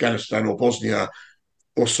Iraq or Afghanistan or Bosnia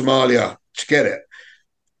or Somalia to get it.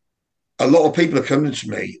 A lot of people are coming to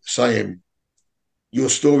me saying your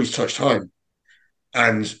story's touched home,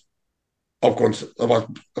 and I've had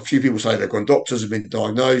a few people say they've gone. Doctors have been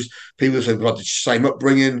diagnosed. People say they've had the same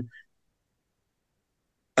upbringing,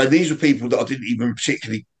 and these were people that I didn't even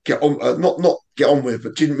particularly get on, not get on with,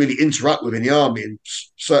 but didn't really interact with in the army. And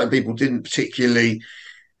certain people didn't particularly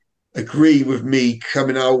agree with me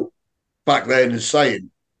coming out back then and saying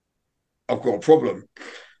I've got a problem.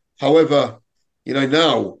 However,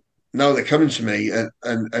 now they're coming to me,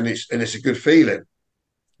 and it's a good feeling.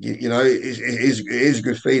 It is a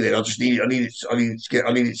good feeling. I need it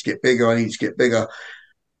to get bigger. I need it to get bigger.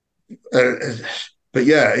 Uh, but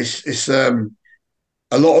yeah, it's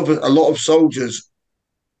a lot of soldiers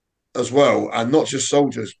as well, and not just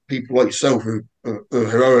soldiers. People like yourself who are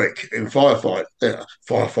heroic in firefights,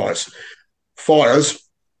 fires,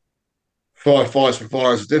 firefights and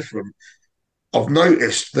fires are different. I've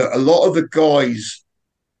noticed that a lot of the guys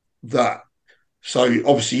that, so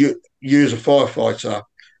obviously you as a firefighter,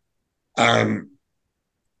 um,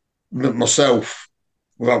 myself,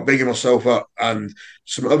 without bigging myself up, and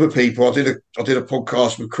some other people. I did a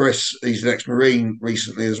podcast with Chris. He's an ex-marine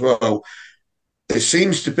recently as well. There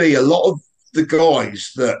seems to be a lot of the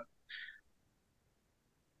guys that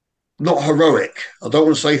not heroic. I don't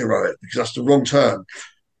want to say heroic because that's the wrong term,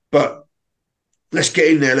 but let's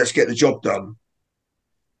get in there. Let's get the job done.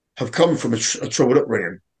 Have come from a troubled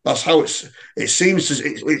upbringing. That's how it seems to.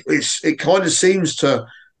 It kind of seems to.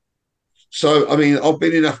 So I mean, I've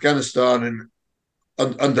been in Afghanistan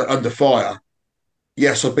and under fire.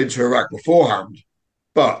 Yes, I've been to Iraq beforehand,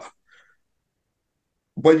 but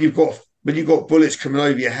when you've got bullets coming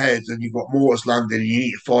over your head and you've got mortars landing and you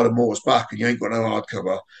need to fire the mortars back and you ain't got no hard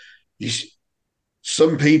cover, you,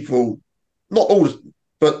 some people, not all,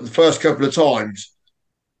 but the first couple of times,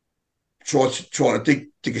 try to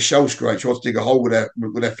dig a shell scrape, try to dig a hole with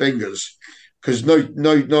their fingers, because no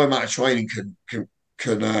amount of training can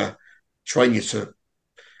train you to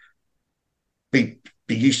be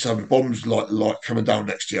used to having bombs like coming down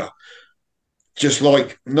next to you. Just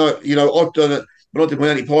like no, I've done it when I did my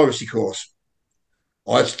anti-piracy course.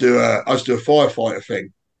 I had to do a firefighter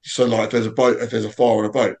thing. So like, if there's a fire on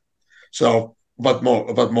a boat, so I've had my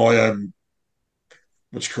what do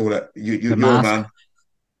you call it? The You're a mask. man.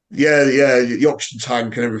 Yeah, the oxygen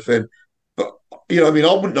tank and everything. But I mean,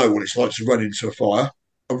 I wouldn't know what it's like to run into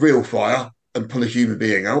a real fire, and pull a human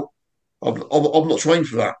being out. I'm not trained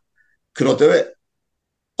for that. Could I do it?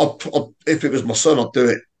 If it was my son, I'd do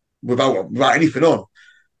it without anything on.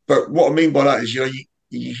 But what I mean by that is,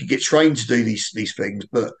 you can get trained to do these things,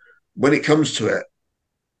 but when it comes to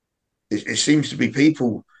it seems to be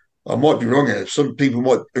people. I might be wrong here. Some people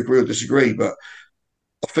might agree or disagree, but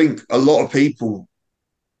I think a lot of people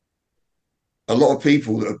that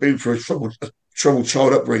have been through a troubled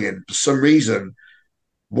child upbringing for some reason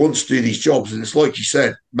want to do these jobs, and it's like you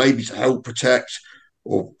said, maybe to help protect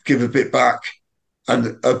or give a bit back, and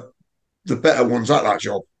the better ones at that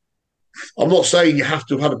job. I'm not saying you have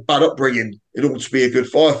to have had a bad upbringing in order to be a good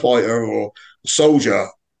firefighter or a soldier,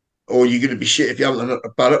 or you're going to be shit if you haven't had a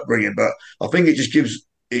bad upbringing. But I think it just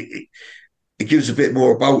it gives a bit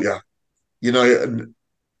more about you, And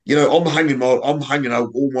I'm hanging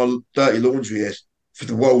out all my dirty laundry here for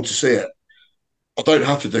the world to see it. I don't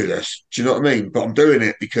have to do this. Do you know what I mean? But I'm doing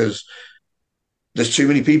it because there's too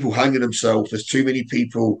many people hanging themselves. There's too many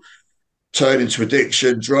people turn into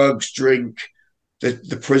addiction, drugs, drink.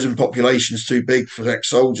 The prison population's too big for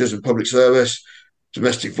ex-soldiers and public service.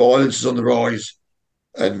 Domestic violence is on the rise.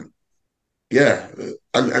 And yeah,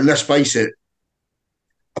 and let's face it,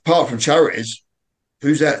 apart from charities,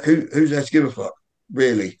 who's there to give a fuck,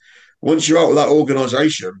 really? Once you're out of that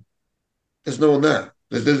organisation, there's no one there.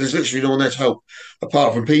 There's literally no one there to help,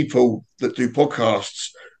 apart from people that do podcasts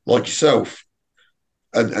like yourself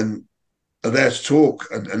and are there to talk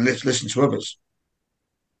and listen to others.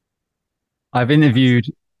 I've interviewed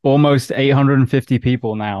almost 850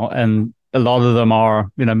 people now, and a lot of them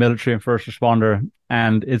are, military and first responder.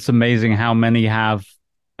 And it's amazing how many have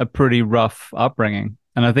a pretty rough upbringing.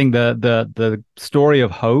 And I think the story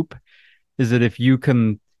of hope is that if you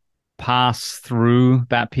can pass through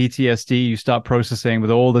that PTSD, you start processing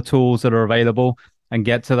with all the tools that are available and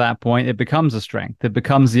get to that point, it becomes a strength. It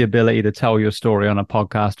becomes the ability to tell your story on a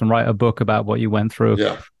podcast and write a book about what you went through.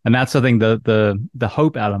 Yeah. And that's, I think, the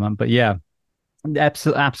hope element. But yeah,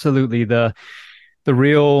 absolutely. The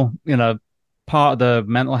real, part of the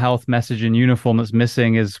mental health message in uniform that's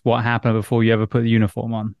missing is what happened before you ever put the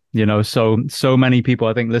uniform on. So many people,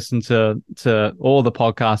 I think, listen to all the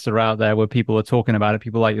podcasts that are out there where people are talking about it,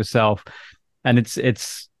 people like yourself. And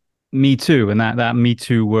it's Me Too. And that Me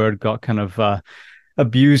Too word got kind of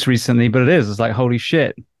abused recently, but it's like, holy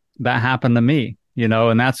shit, that happened to me,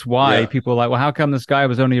 and that's why people are like, well, how come this guy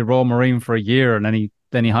was only a Royal Marine for a year and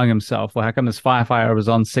then he hung himself? Well, how come this firefighter was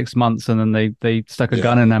on 6 months and then they stuck a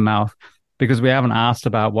gun in their mouth? Because we haven't asked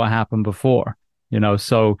about what happened before,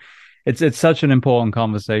 so it's such an important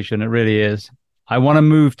conversation. It really is. I want to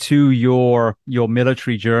move to your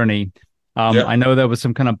military journey. I know there was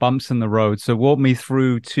some kind of bumps in the road, so walk me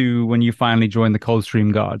through to when you finally joined the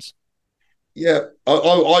Coldstream Guards. Yeah, I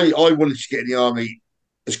wanted to get in the army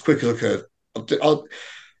as quick as I could. All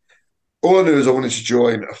I knew is I wanted to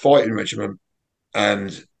join a fighting regiment,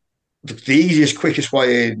 and the easiest, quickest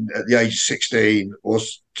way in at the age of 16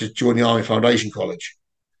 was to join the Army Foundation College.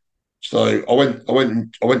 So I went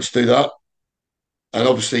to do that, and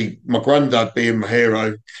obviously my granddad being my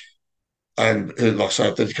hero, and like I say,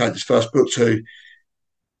 I've dedicated this first book to.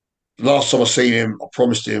 Last time I seen him, I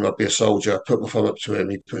promised him I'd be a soldier. I put my thumb up to him.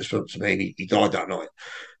 He put his thumb up to me, and he died that night.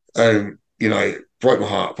 Broke my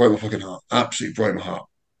heart, broke my fucking heart, absolutely broke my heart.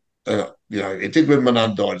 It did when my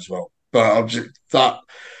nan died as well. But that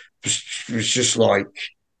was just like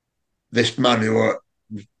this man who,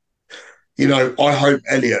 I hope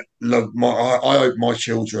Elliot loved I hope my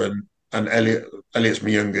children and Elliot's my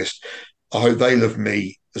youngest. I hope they love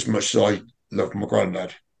me as much as I love my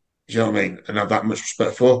granddad. Do you know what I mean? And have that much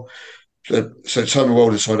respect for. So turn the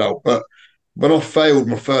world inside out. But when I failed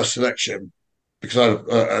my first selection, because I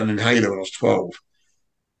had an inhaler when I was 12,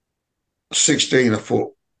 16, I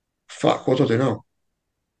thought, fuck, what do I do now?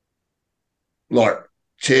 Like,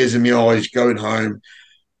 tears in my eyes, going home.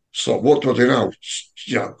 So what do I do now?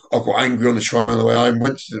 I got angry on the train on the way home,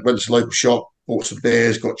 went to the local shop, bought some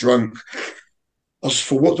beers, got drunk. I just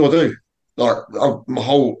thought, what do I do? Like, my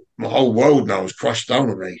whole world now has crashed down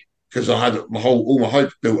on me because I had all my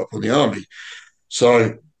hope built up on the army.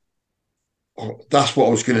 So that's what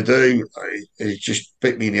I was going to do. It just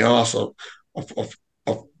bit me in the arse. I've,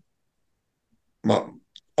 my,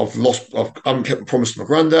 I've lost. I haven't kept my promise to my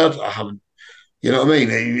granddad. I haven't. You know what I mean?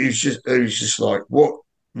 It was just like, what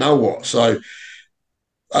now? What? So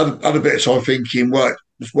I had a bit of time thinking. Was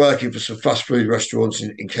working for some fast food restaurants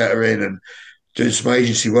in Kettering and doing some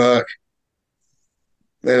agency work.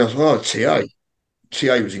 Then I was like, oh, TA.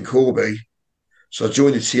 TA was in Corby. So I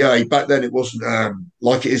joined the TA. Back then, it wasn't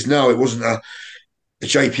like it is now. It wasn't a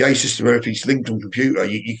JPA system where everything's linked on computer.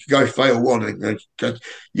 You could go fail one and I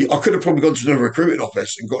could have probably gone to another recruiting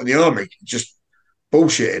office and got in the army, just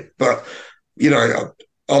bullshitted. But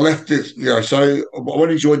I left it. So I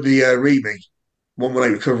went and joined the REMI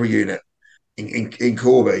 118 Recovery Unit in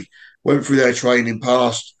Corby. Went through their training,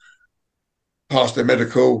 passed their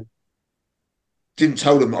medical. Didn't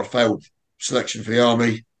tell them I'd failed selection for the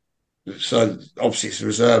army. So obviously it's the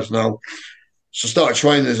reserves now. So I started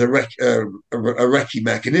training as a recce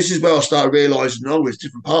mech. And this is where I started realising, there's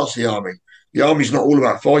different parts of the army. The army's not all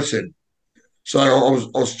about fighting. So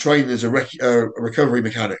I was trained as a recovery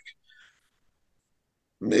mechanic.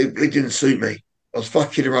 It didn't suit me. I was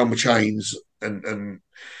fucking around with chains and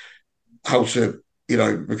how to,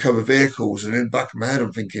 recover vehicles. And in the back of my head,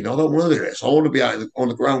 I'm thinking, I don't want to do this. I want to be out on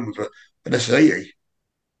the ground with an S80,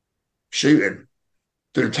 shooting,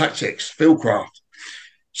 doing tactics, fieldcraft.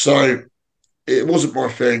 So it wasn't my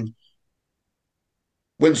thing.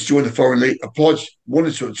 Went to join the Foreign Legion.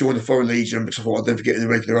 Wanted to join the Foreign Legion because I thought I'd never get in the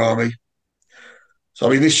regular army. So,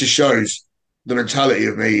 I mean, this just shows the mentality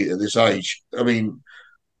of me at this age. I mean,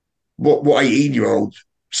 what 18-year-old,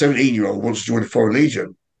 17-year-old wants to join the Foreign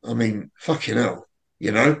Legion? I mean, fucking hell,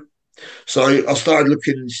 you know? So I started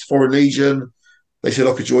looking into Foreign Legion. They said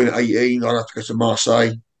I could join at 18. I'd have to go to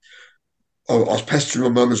Marseille. I was pestering my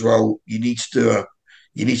mum as well. You need to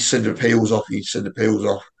send appeals off. You need to send appeals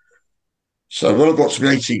off. So when I got to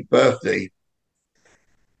my 18th birthday,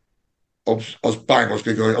 I was bang. I was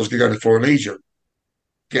going to go to Foreign Legion,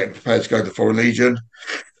 getting prepared to go to the Foreign Legion.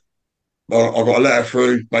 I got a letter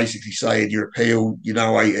through basically saying your appeal, you're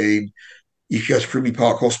now 18. You can go to Frimley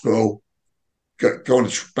Park Hospital, go on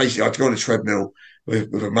basically I had to go on a treadmill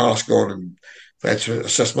with a mask on, and they had to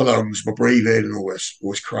assess my lungs, my breathing, and all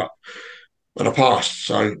this crap. And I passed.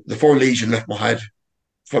 So the Foreign Legion left my head.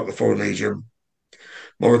 Fuck the Foreign Legion.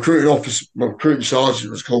 My recruiting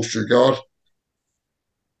sergeant was Coldstream Guard,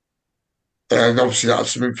 and obviously that had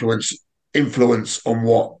some influence on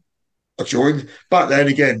what I joined. Back then,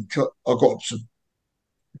 again, I got some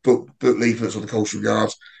book leaflets on the Coldstream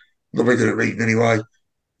Guards. Not very good at reading anyway.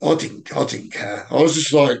 I didn't care. I was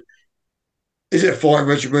just like, is it a fighting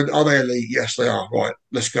regiment? Are they elite? Yes, they are. Right,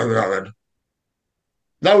 let's go with that then.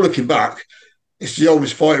 Now looking back, it's the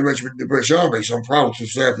oldest fighting regiment in the British Army, so I'm proud to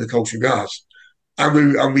serve in the Coldstream Guards.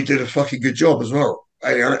 And we did a fucking good job as well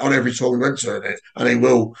on every tour we went to in it, and they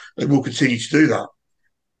will continue to do that.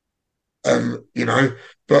 You know,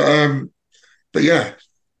 but but yeah,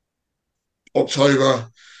 October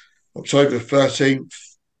October 13th,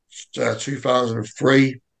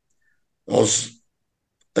 2003, I was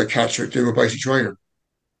at Catterick doing my basic training,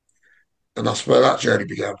 and that's where that journey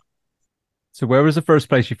began. So where was the first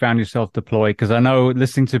place you found yourself deployed? Because I know,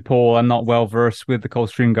 listening to Paul, I'm not well versed with the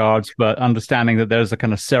Coldstream Guards, but understanding that there's a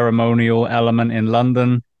kind of ceremonial element in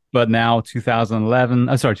London. But now 2001,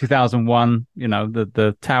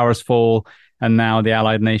 the towers fall, and now the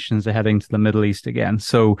Allied nations are heading to the Middle East again.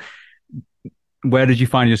 So where did you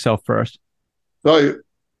find yourself first? So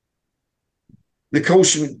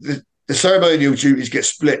the ceremonial duties get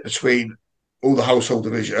split between all the household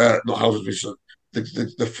division, not household division,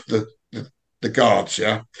 the guards,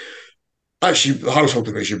 yeah. Actually, the household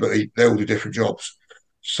division, but they all do different jobs.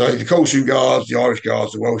 So the Coldstream Guards, the Irish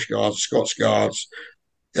Guards, the Welsh Guards, the Scots Guards,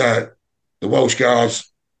 uh, the Welsh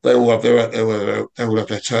Guards, they all have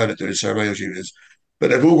their turn at doing ceremonial duties,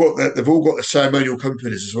 but they've all got the ceremonial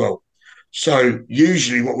companies as well. So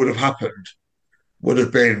usually, what would have happened would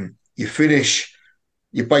have been you finish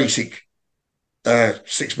your basic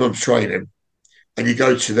 6 months training, and you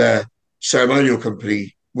go to their ceremonial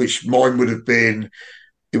company, which mine would have been.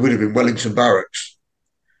 It would have been Wellington Barracks,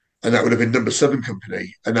 and that would have been number 7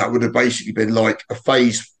 company, and that would have basically been like a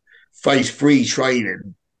phase 3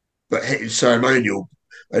 training, but hitting ceremonial,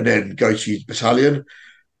 and then go to your battalion.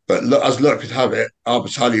 But as luck could have it, our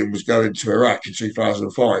battalion was going to Iraq in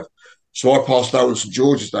 2005. So I passed out on St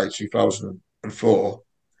George's Day 2004,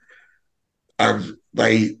 and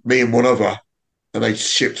me and one other, and they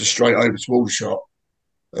shipped us straight over to Aldershot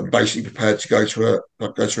and basically prepared to go to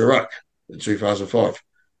Iraq in 2005.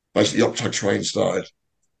 Basically, the Optag train started.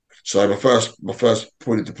 So my first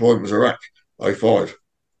point of deployment was Iraq, '05,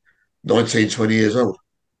 19, 20 years old.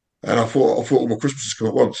 And I thought all my Christmases come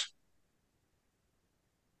at once.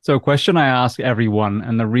 So a question I ask everyone,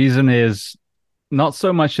 and the reason is not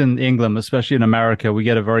so much in England, especially in America, we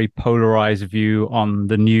get a very polarized view on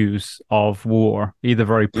the news of war, either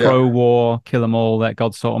very pro-war, kill them all, let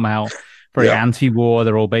God sort them out, very anti-war,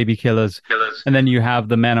 they're all baby killers. And then you have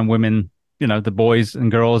the men and women, the boys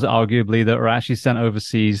and girls, arguably, that are actually sent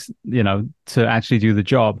overseas, to actually do the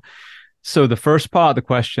job. So the first part of the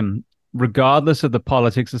question, regardless of the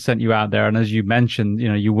politics that sent you out there, and as you mentioned,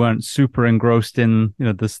 you weren't super engrossed in,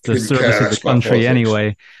 the service of the country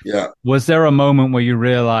anyway. Yeah. Was there a moment where you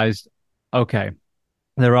realized, okay,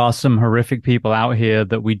 there are some horrific people out here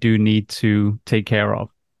that we do need to take care of?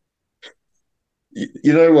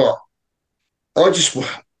 You know what?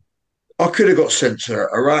 I could have got sent to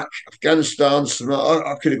Iraq, Afghanistan,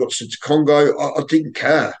 I could have got sent to Congo. I didn't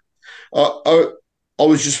care. I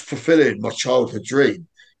was just fulfilling my childhood dream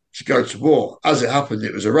to go to war. As it happened,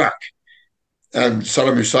 it was Iraq, and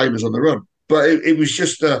Saddam Hussein was on the run. But it was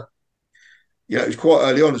just it was quite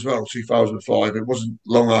early on as well, 2005. It wasn't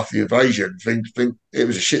long after the invasion. It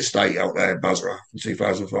was a shit state out there in Basra in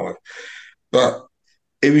 2005. But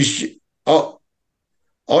it was,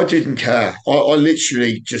 I didn't care. I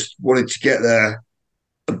literally just wanted to get there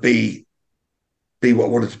and be what I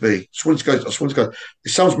wanted to be. I just wanted to go. It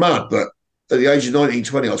sounds mad, but at the age of 19,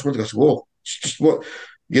 20, I just wanted to go to war. It's just what,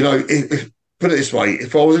 put it this way,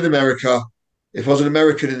 if I was an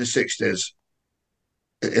American in the 60s,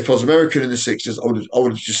 If I was American in the 60s, I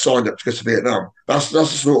would have just signed up to go to Vietnam. That's the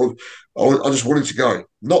sort of I just wanted to go.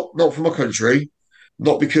 Not for my country,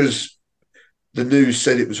 not because the news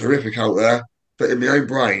said it was horrific out there, but in my own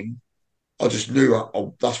brain, I just knew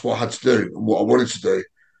that's what I had to do and what I wanted to do.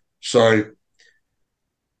 So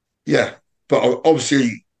yeah, but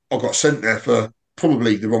obviously I got sent there for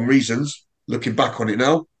probably the wrong reasons. Looking back on it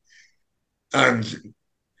now, and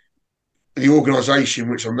the organisation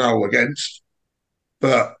which I'm now against,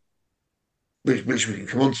 but which we can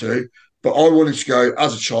come on to. But I wanted to go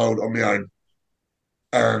as a child on my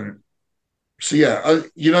own. So yeah,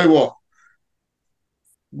 you know what?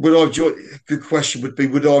 Would I join? Good question would be: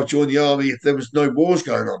 would I have joined the army if there was no wars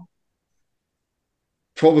going on?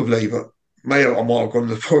 Probably, but maybe I might have gone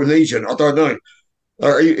to the Foreign Legion. I don't know.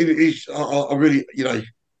 I really,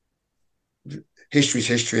 history's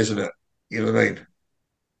history, isn't it? You know what I mean?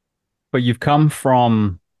 But you've come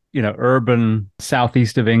from, urban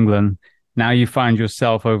southeast of England. Now you find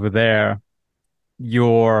yourself over there.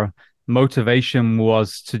 Your motivation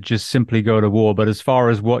was to just simply go to war. But as far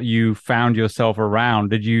as what you found yourself around,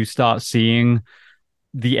 did you start seeing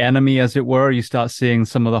the enemy, as it were? You start seeing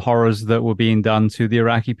some of the horrors that were being done to the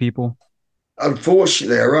Iraqi people?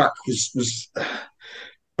 Unfortunately, Iraq was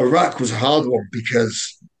a hard one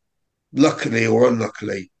because, luckily or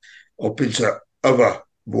unluckily, I've been to other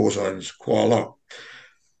war zones quite a lot,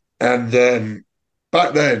 and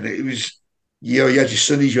back then it was you had your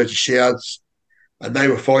Sunnis, you had your Shiites, and they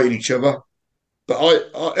were fighting each other. But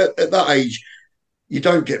at that age, you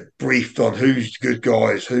don't get briefed on who's the good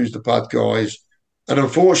guys, who's the bad guys. And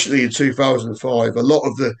unfortunately, in 2005, a lot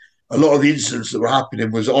of the incidents that were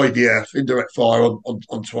happening was IDF, indirect fire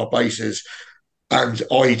onto our bases, and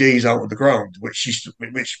IEDs out on the ground, which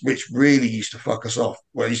really used to fuck us off.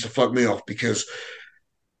 Well, it used to fuck me off because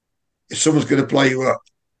if someone's going to play you up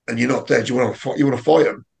and you're not dead, you want to fight. You want to fight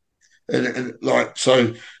them, and like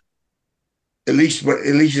so. At least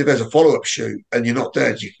if there's a follow up shoot and you're not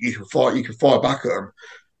dead, you can fight. You can fire back at them.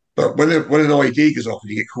 But when an IED goes off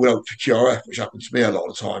and you get called out for QRF, which happens to me a lot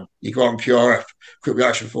of the time, you go on QRF, Quick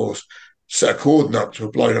Reaction Force, set a cordon up to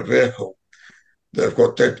a blown up vehicle that have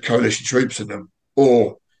got dead coalition troops in them,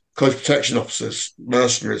 or close protection officers,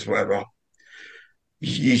 mercenaries, whatever.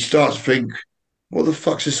 You start to think, what the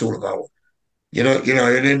fuck's this all about? And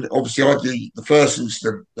then obviously I had the first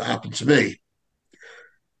incident that happened to me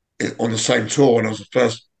on the same tour, and I was the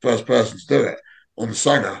first person to do it on the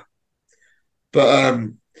Sanger. But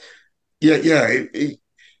yeah, it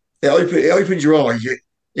opens your eyes.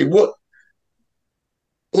 What,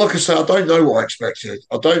 like I said, I don't know what I expected.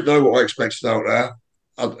 I don't know what I expected out there.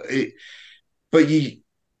 But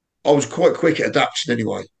I was quite quick at adapting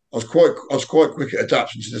anyway. I was quite quick at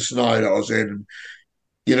adapting to the scenario that I was in. And,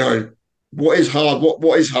 you know, what is hard,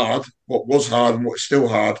 what is hard, what was hard, and what's still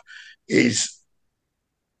hard is,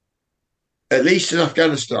 at least in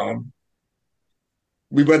Afghanistan,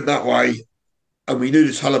 we went that way and we knew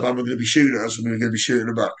the Taliban were going to be shooting at us and we were going to be shooting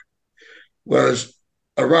them back. Whereas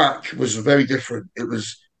Iraq was very different. It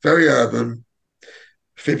was very urban,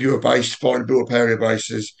 fibula based, fighting built up area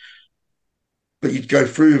bases. But you'd go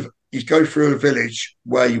through a village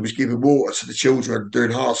where you was giving water to the children,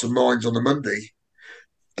 doing hearts and minds on the Monday,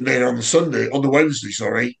 and then on the Wednesday,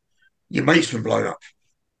 sorry, your mate's been blown up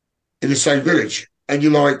in the same village, and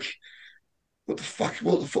you're like, what the fuck?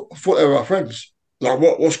 What are our friends? Like,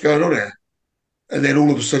 what's going on here? And then all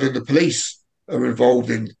of a sudden, the police are involved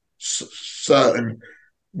in certain.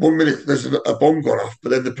 One minute there's a bomb gone off, but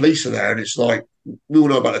then the police are there, and it's like we all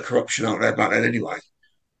know about the corruption out there back then anyway.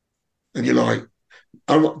 And you're like,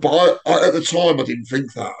 but at the time I didn't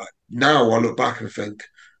think that. Now I look back and think,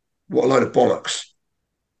 what a load of bollocks,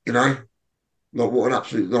 you know, like what an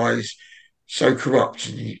absolute lie. Is so corrupt.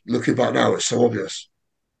 And looking back now, it's so obvious.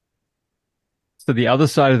 So the other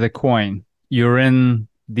side of the coin, you're in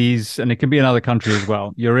these, and it can be another country as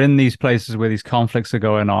well. You're in these places where these conflicts are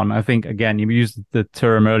going on. I think, again, you used the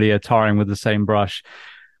term earlier, tarring with the same brush.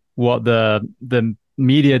 What the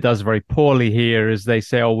media does very poorly here is they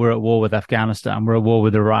say, oh, we're at war with Afghanistan, we're at war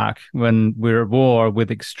with Iraq, when we're at war with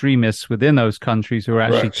extremists within those countries who are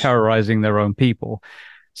actually Correct. terrorizing their own people.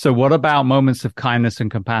 So what about moments of kindness and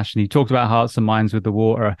compassion? You talked about hearts and minds with the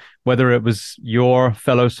water, whether it was your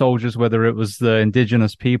fellow soldiers, whether it was the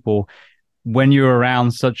indigenous people. When you're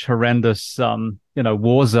around such horrendous,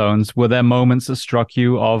 war zones, were there moments that struck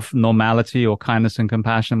you of normality or kindness and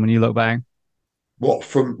compassion when you look back What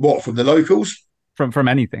from the locals? from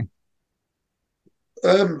anything?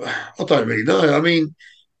 I don't really know. I mean,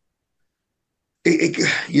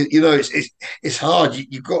 it's hard.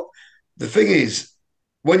 You've got the thing is,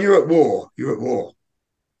 when you're at war,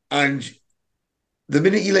 and the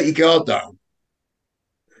minute you let your guard down,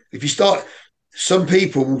 if you start, some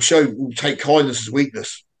people will take kindness as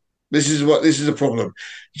weakness. This is a problem.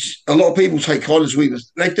 A lot of people take kindness as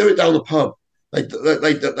weakness. They do it down the pub. They do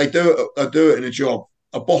it in a job.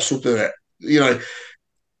 A boss will do it. You know,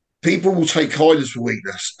 people will take kindness for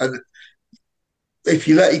weakness, and if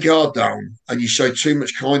you let your guard down and you show too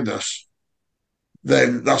much kindness,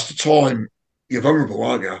 then that's the time you're vulnerable,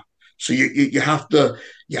 aren't you? So you have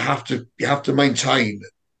to maintain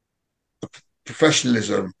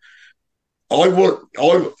professionalism. I was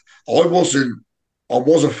I wasn't I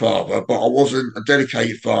was a father, but I wasn't a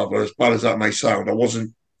dedicated father, as bad as that may sound. I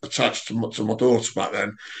wasn't attached to my daughter back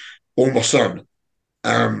then or my son.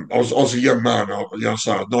 I was a young man. I was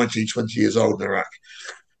 19, 20 years old in Iraq.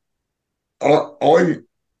 I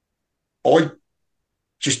I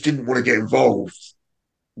just didn't want to get involved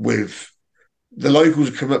with the locals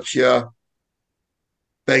who come up to you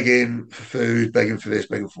begging for food, begging for this,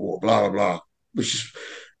 begging for water, blah blah blah. Which is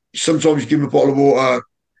sometimes you give them a bottle of water.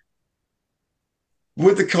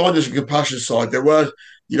 With the kindness and compassion side, there were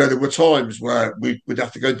times where we'd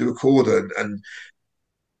have to go and do a cordon, and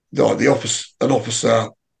an officer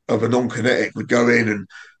of a non-kinetic would go in and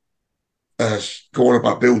go on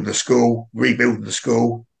about building the school, rebuilding the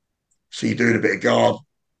school. So you're doing a bit of guard,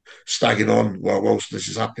 stagging on whilst this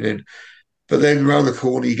is happening. But then around the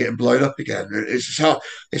corner, you're getting blown up again. It's hard.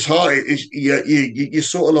 It's hard. You're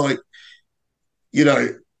sort of like, you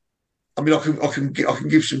know. I mean, I can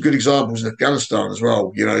give some good examples in Afghanistan as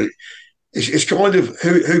well. You know, it's kind of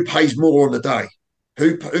who pays more on the day,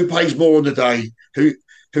 who pays more on the day, who's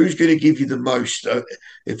going to give you the most.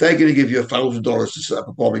 If they're going to give you $1,000 to set up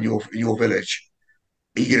a bomb in your village,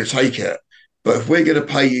 are you going to take it? But if we're going to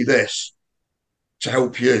pay you this to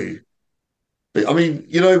help you, but I mean,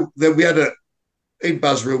 you know, then in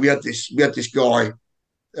Basra we had this guy,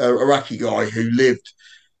 Iraqi guy who lived.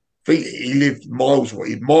 He lived miles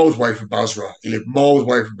away from Basra. He lived miles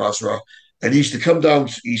away from Basra, and he used to come down.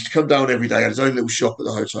 He used to come down every day. Had his own little shop at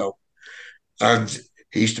the hotel, and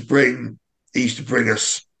he used to bring. He used to bring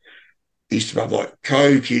us. He used to have like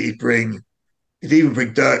Coke. He'd even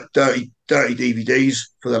bring dirty DVDs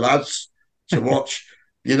for the lads to watch.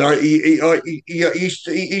 You know, he used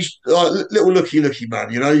like little looky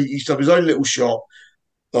man. You know, he used to have his own little shop,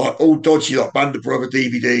 like all dodgy, like Band of Brother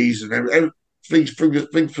DVDs and everything, things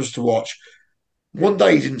for us to watch. One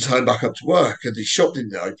day he didn't turn back up to work and his shop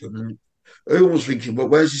didn't open. And everyone was thinking, well,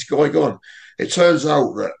 where's this guy gone? It turns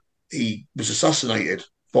out that he was assassinated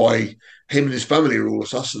by him and his family were all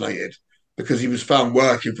assassinated because he was found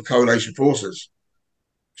working for coalition forces.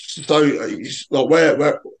 So it's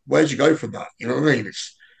like, where'd you go from that? You know what I mean?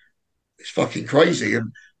 It's fucking crazy.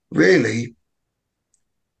 And really,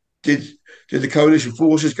 did the coalition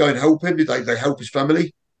forces go and help him? Did they help his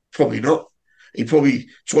family? Probably not. He probably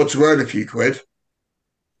tried to earn a few quid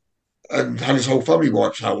and had his whole family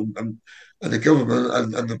wiped out. And the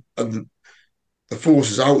government and the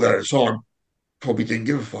forces out there at the time probably didn't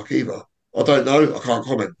give a fuck either. I don't know. I can't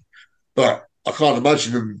comment, but I can't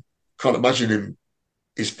imagine him. Can't imagine him,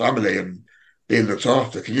 his family, and being looked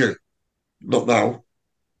after. Can you? Not now.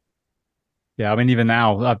 Yeah, I mean, even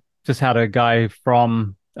now, I've just had a guy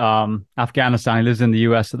from Afghanistan. He lives in the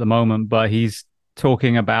US at the moment, but he's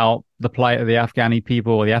talking about the plight of the Afghani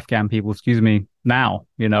people, or the Afghan people, excuse me, now.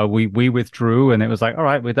 You know, we withdrew and it was like, all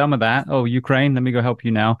right, we're done with that. Oh, Ukraine, let me go help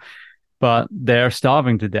you now. But they're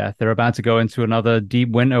starving to death. They're about to go into another deep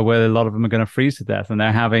winter where a lot of them are going to freeze to death. And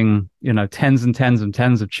they're having, you know, tens and tens and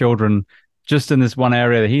tens of children just in this one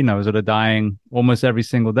area that he knows that are dying almost every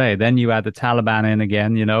single day. Then you add the Taliban in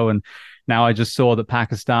again, you know, and now I just saw that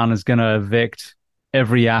Pakistan is going to evict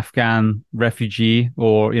every Afghan refugee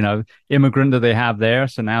or, you know, immigrant that they have there.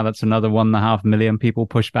 So now that's another 1.5 million people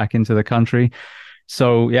pushed back into the country.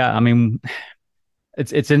 So, yeah, I mean,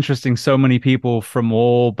 it's interesting. So many people from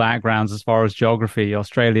all backgrounds, as far as geography,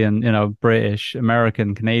 Australian, you know, British,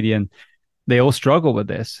 American, Canadian, they all struggle with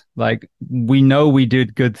this. Like, we know we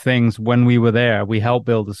did good things when we were there. We helped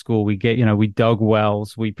build a school. We dug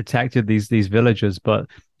wells. We protected these villages. But,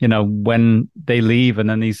 you know, when they leave and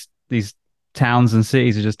then these towns and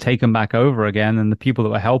cities are just taken back over again, and the people that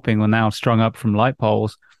were helping were now strung up from light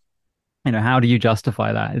poles, you know, how do you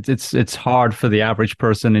justify that? It's hard for the average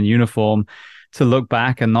person in uniform to look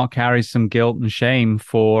back and not carry some guilt and shame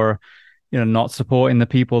for, you know, not supporting the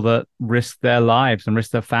people that risked their lives and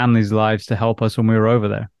risked their families' lives to help us when we were over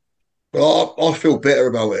there. Well, I feel bitter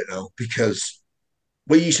about it now because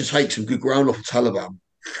we used to take some good ground off the Taliban,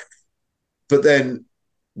 but then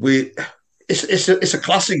we it's a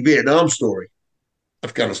classic Vietnam story,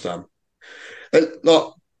 Afghanistan. Like,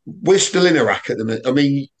 we're still in Iraq at the minute. I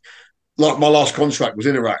mean, like my last contract was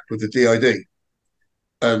in Iraq with the DoD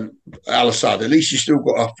and Al Assad. At least you still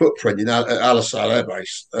got a footprint in Al Assad Air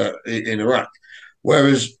Base in Iraq.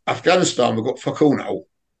 Whereas Afghanistan, we've got fuck all now.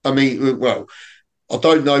 I mean, well, I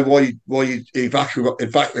don't know why you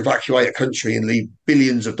evacuate a country and leave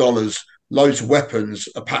billions of dollars, loads of weapons,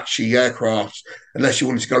 Apache aircraft, unless you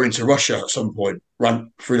wanted to go into Russia at some point,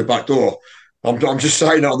 run through the back door. I'm just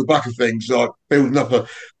saying that on the back of things, like building up a,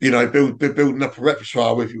 building up a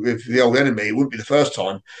repertoire with the old enemy. It wouldn't be the first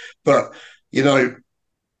time, but you know,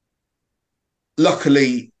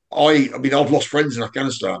 luckily, I mean, I've lost friends in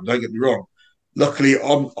Afghanistan. Don't get me wrong. Luckily,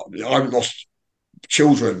 I haven't lost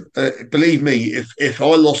children. Believe me, if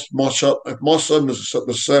I lost my son, if my son was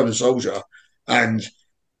a serving soldier and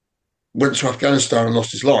went to Afghanistan and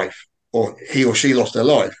lost his life, or he or she lost their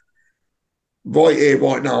life, right here,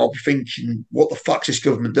 right now, I'll be thinking, what the fuck's this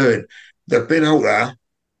government doing? They've been out there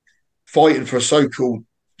fighting for a so-called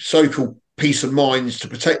peace of minds to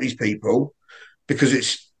protect these people because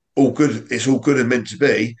it's all good. It's all good and meant to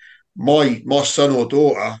be. My son or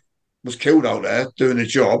daughter was killed out there doing a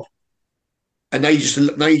job, and they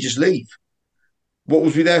just leave. What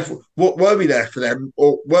was we there for? What were we there for them,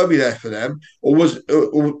 or were we there for them, or was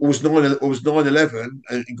 9/11?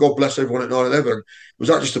 And God bless everyone at 9/11. Was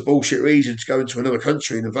that just a bullshit reason to go into another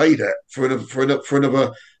country and invade it for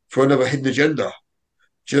another hidden agenda?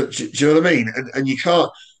 Do you know what I mean? And you can't,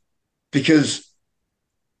 because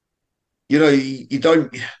you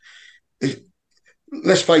don't.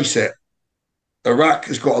 Let's face it, Iraq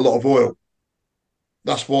has got a lot of oil.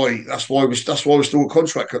 That's why we still got that's why we still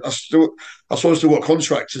got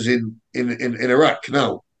contractors in Iraq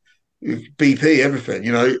now. BP,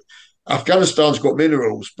 everything. Afghanistan's got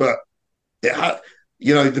minerals, but it had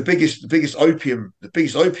the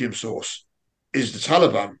biggest opium source is the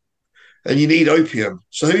Taliban, and you need opium.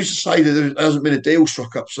 So who's to say that there hasn't been a deal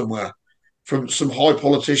struck up somewhere from some high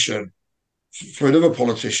politician for another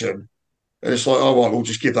politician, and it's like, oh right, we'll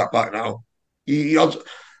just give that back now. I,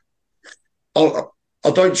 I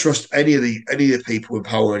don't trust any of the people in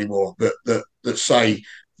power anymore that say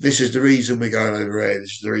this is the reason we're going over here,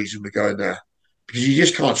 this is the reason we're going there, because you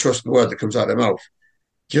just can't trust the word that comes out of their mouth.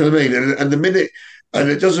 Do you know what I mean? And the minute, and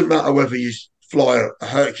it doesn't matter whether you fly a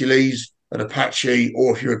Hercules, an Apache,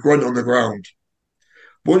 or if you're a grunt on the ground.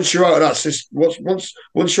 Once you're out of that system,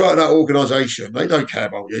 once you're out of that organisation, they don't care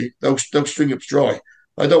about you. They'll string you up dry.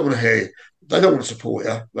 They don't want to hear you. They don't want to support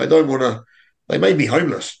you. They don't want to. They made me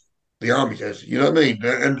homeless. The army does. You know what I mean?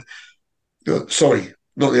 And sorry,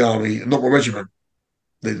 not the army, not my regiment.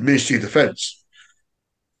 The Ministry of Defence.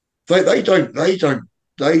 They don't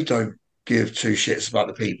give two shits about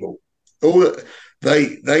the people. All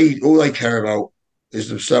they care about is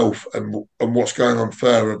themselves and what's going on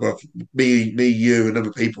further above me, you, and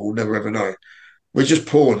other people will never ever know. We're just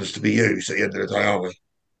pawns to be used at the end of the day, aren't we?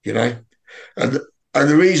 You know? And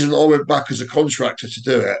the reason I went back as a contractor to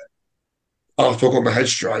do it, after I got my head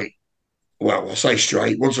straight, well, I say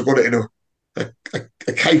straight, once I got it in a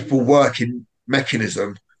capable working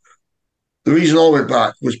mechanism, the reason I went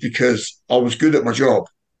back was because I was good at my job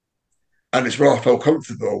and it's where I felt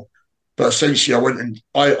comfortable. But essentially, I went and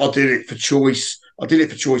I did it for choice. I did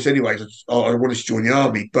it for choice anyway. I wanted to join the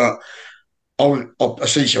army, but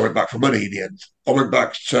essentially I went back for money in the end. I went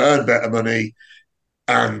back to earn better money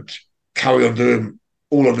and carry on doing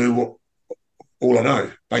all I knew, all I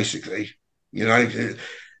know, basically. I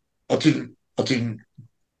didn't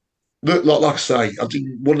look like I say, I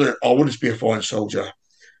didn't want to. I wanted to be a fine soldier.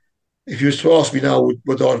 If you was to ask me now,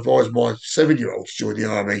 would I advise my 7-year-old to join the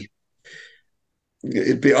army?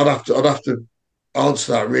 I'd have to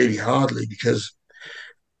answer that really hardly, because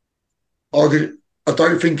I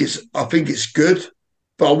don't think it's. I think it's good,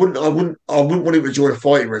 but I wouldn't want him to join a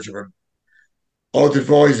fighting regiment. I'd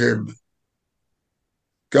advise him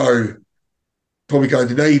probably go in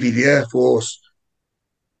the Navy, the Air Force,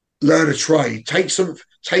 learn a trade, take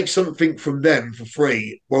something from them for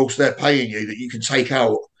free whilst they're paying you that you can take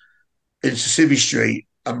out into Civvy Street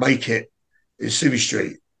and make it in Civvy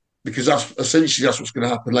Street, because that's what's going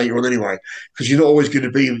to happen later on anyway. Because you're not always going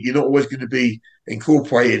to be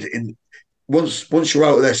incorporated in. Once you're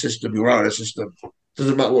out of their system, you're out of their system.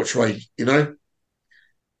 Doesn't matter what trade,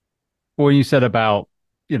 When you said about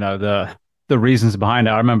the reasons behind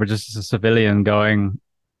it, I remember just as a civilian going,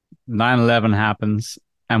 9/11 happens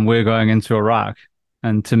and we're going into Iraq.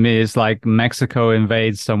 And to me, it's like Mexico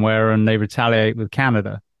invades somewhere and they retaliate with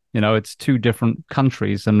Canada. It's two different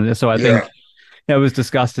countries. And so I think it was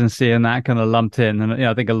disgusting seeing that kind of lumped in. And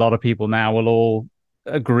I think a lot of people now will all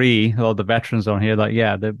agree, a lot of the veterans on here, like,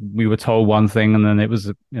 we were told one thing and then it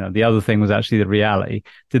was, the other thing was actually the reality.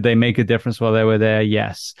 Did they make a difference while they were there?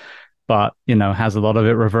 Yes. but, you know, has a lot of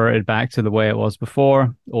it reverted back to the way it was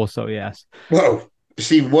before? Also, yes. Well,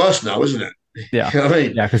 it's even worse now, isn't it? Yeah. You know what I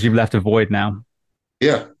mean? Yeah, because you've left a void now.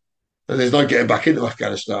 Yeah. And there's no getting back into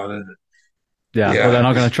Afghanistan. And Yeah. Well, they're yeah.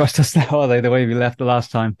 not going to trust us now, are they? The way we left the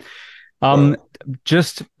last time. Um, Well,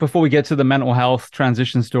 just before we get to the mental health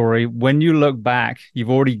transition story, when you look back, you've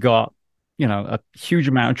already got, you know, a huge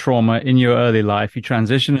amount of trauma in your early life. You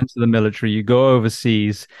transition into the military, you go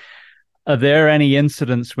overseas. Are there any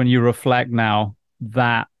incidents when you reflect now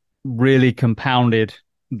that really compounded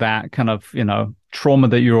that kind of, you know, trauma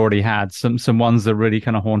that you already had? Some ones that really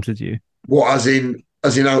kind of haunted you? what, as in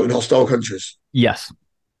out in hostile countries? Yes.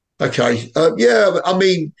 Okay. Yeah, I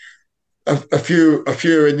mean, a few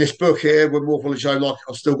in this book here. When More Polish Home, like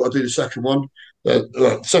I've still got to do the second one.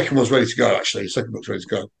 The second one's ready to go. Actually, the second book's ready to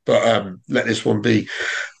go. But let this one be.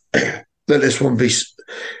 Let this one be.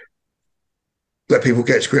 Let people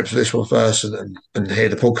get to grips with this one first, and hear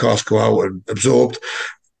the podcast go out and absorbed.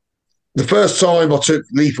 The first time I took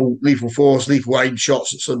lethal force, lethal aim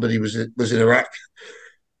shots at somebody was in Iraq.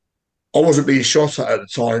 I wasn't being shot at the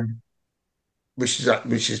time, which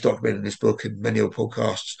is documented in this book and many other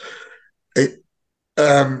podcasts. It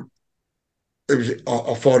um it was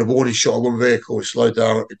I fired a warning shot at one vehicle. It slowed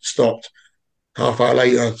down. It stopped. Half hour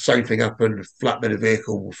later, same thing happened. Flatbed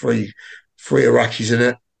vehicle with three Iraqis in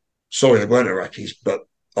it. Sorry, they weren't Iraqis, but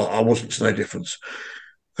I wasn't. It's no difference.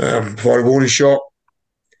 Fired a warning shot.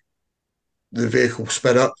 The vehicle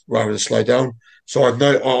sped up rather than slow down. So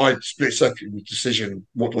I split second decision.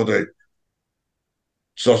 What do I do?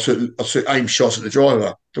 So I took aim shots at the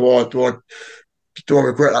driver. Do I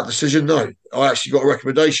regret that decision? No. I actually got a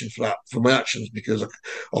recommendation for that for my actions because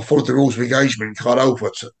I followed the rules of engagement and can't over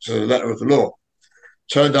to the letter of the law.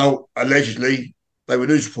 Turned out, allegedly, they were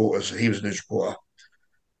news reporters. He was a news reporter.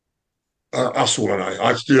 That's all I know. I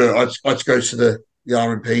had to I had to go to the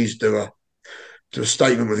RMPs, do a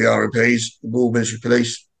statement with the RMPs, the Royal Military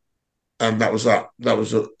Police, and that was that. That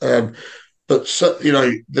was it. But so, you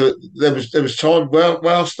know, there was time where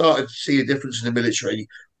I started to see a difference in the military.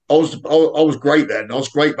 I was great then. I was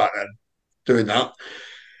great back then doing that.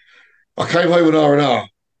 I came home an R&R,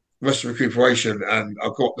 rest of recuperation, and I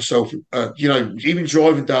got myself, you know, even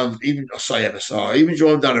driving down, even I say MSR, even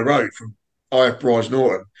driving down the road from IF Bryce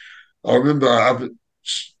Norton. I remember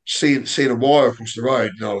seeing a wire across the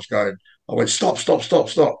road, and I went, stop, stop, stop,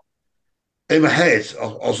 stop. In my head, I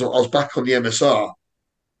was back on the MSR,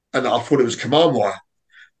 and I thought it was a command wire.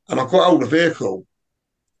 And I got out of the vehicle,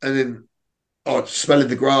 and then I was smelling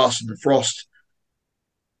the grass and the frost.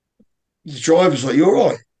 The driver's like, "You all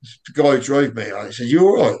right?" The guy who drove me, I said, "You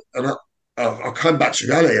all right?" And I came back to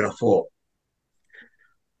reality, and I thought,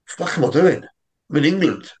 "What am I doing? I'm in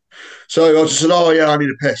England." So I just said, "Oh yeah, I need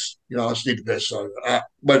a piss. You know, I just need a piss." So I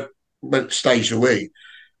went staged away.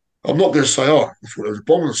 I'm not going to say, "Oh, I thought there was a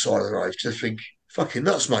bomb on the side of the road," because I think, "Fucking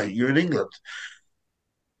nuts, mate. You're in England."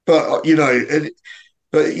 But you know,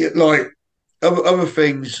 like other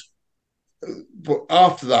things. But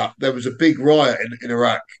after that, there was a big riot in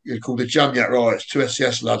Iraq called the Jamiat riots. Two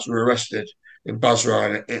SCS lads were arrested in Basra,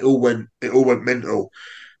 and it all went mental.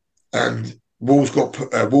 And walls got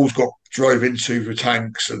drove into the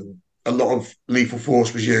tanks, and a lot of lethal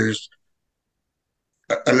force was used.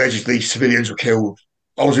 Allegedly, civilians were killed.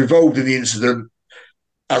 I was involved in the incident,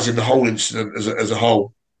 as in the whole incident as a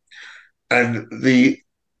whole. And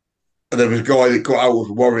there was a guy that got out with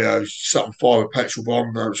a warrior, set on fire with a petrol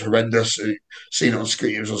bomb. That was horrendous. Seen it on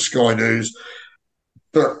It was on Sky News.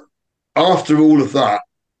 But after all of that,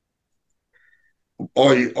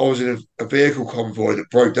 I was in a vehicle convoy that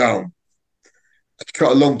broke down. To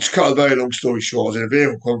cut a very long story short, I was in a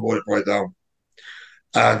vehicle convoy that broke down,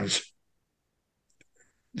 and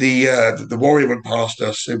the warrior went past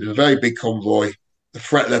us. It was a very big convoy. The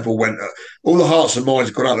threat level went up. All the hearts and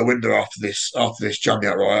minds got out the window after this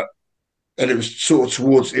Jamiat riot, and it was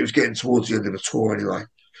it was getting towards the end of the tour anyway,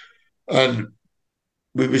 and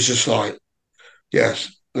we was just like,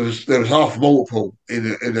 yes, there was half multiple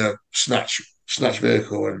in a snatch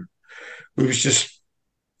vehicle, and we was just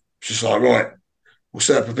like, right, we'll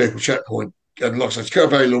set up a vehicle checkpoint. And like I said, to cut a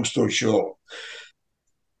very long story short,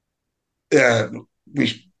 yeah,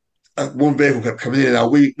 we one vehicle kept coming in and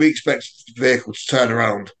out. We expected the vehicle to turn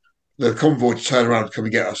around, the convoy to turn around and come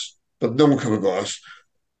and get us, but no one come and got us.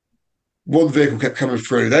 One vehicle kept coming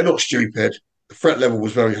through. They're not stupid. The threat level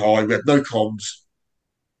was very high. We had no comms,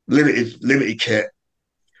 limited kit,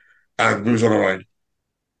 and we was on our own.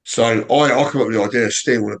 So I come up with the idea of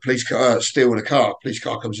stealing a stealing a car. Police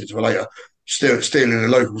car comes into it later, stealing a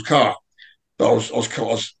local's car. But I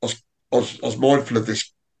was mindful of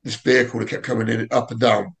this vehicle that kept coming in up and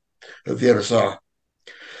down of the MSR.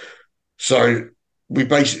 So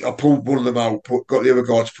I pulled one of them out, got the other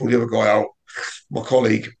guy to pull the other guy out. My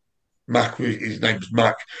colleague, Mac, his name was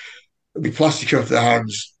Mac, we plastic cuffed their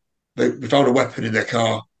hands. We found a weapon in their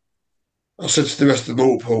car. I said to the rest of the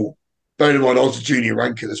motor pool, bearing in mind I was a junior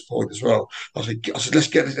rank at this point as well. I said, let's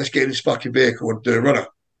get in this fucking vehicle and do a runner.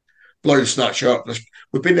 Blow the snatch up.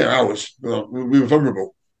 We've been there hours. We were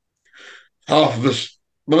vulnerable. Half of us,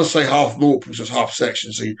 when I say half motor pools, that's half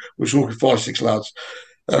section. So we're talking 5, 6 lads.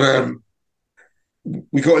 And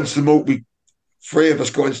we got into the motor. Three of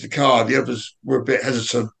us got into the car. The others were a bit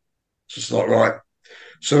hesitant. So it's not right.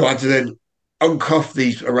 So I had to then uncuff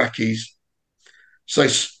these Iraqis, say,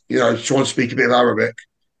 try and speak a bit of Arabic,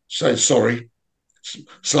 say sorry,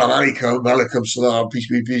 salam alaikum, alaikum salam, peace,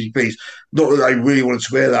 peace, peace, peace. Not that they really wanted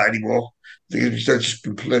to wear that anymore. They've just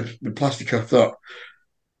been plastic cuffed up.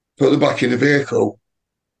 Put them back in the vehicle.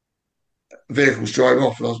 Vehicles drive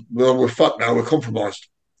off, and we're fucked now. We're compromised.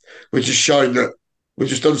 We're just showing that we've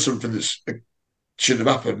just done something that shouldn't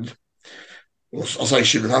have happened. Or I say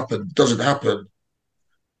shouldn't have happened, doesn't happen.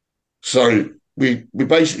 So we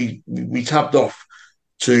basically we tabbed off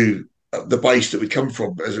to the base that we come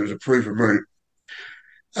from as it was a proven route,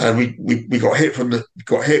 and we got hit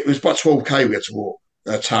It was about 12k we had to walk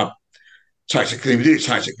tab tactically. We did it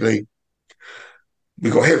tactically. We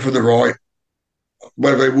got hit from the right.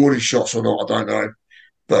 Whether they warning shots or not, I don't know.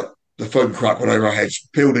 But the phone crack went over our heads,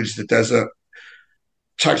 peeled into the desert.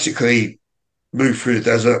 Tactically moved through the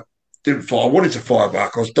desert. Didn't fire. I wanted to fire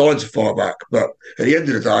back. I was dying to fire back, but at the end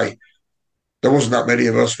of the day, there wasn't that many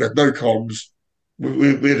of us. We had no comms.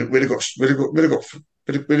 We'd have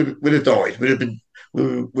died. We'd have been.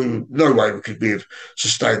 No way we could have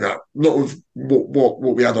sustained that. Not with what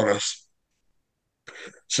we had on us.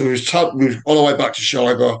 So we was on our way back to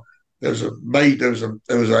Shiver. There was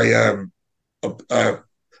a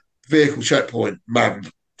vehicle checkpoint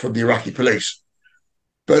manned from the Iraqi police.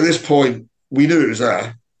 But at this point, we knew it was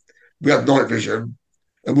there. We had night vision,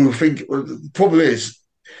 and we were thinking. Well, the problem is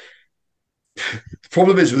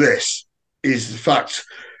with this is the fact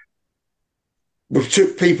we've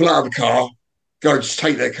took people out of the car, going to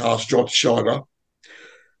take their cars, drive to Shiver.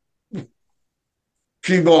 A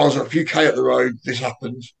few K up the road, this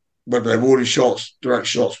happened. Whether they're warning shots, direct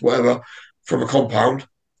shots, whatever, from a compound,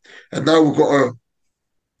 and now we've got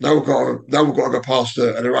to go past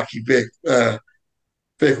an Iraqi vehicle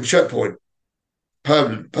checkpoint,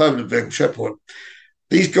 permanent vehicle checkpoint.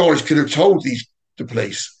 These guys could have told the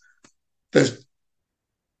police, there's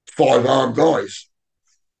 5 armed guys,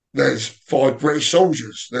 there's 5 British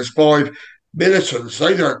soldiers, there's 5 militants.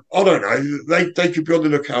 I don't know. They could be on the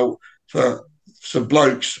lookout for some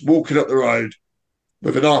blokes walking up the road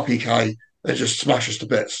with an RPK and just smash us to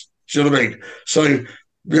bits. Do you know what I mean? So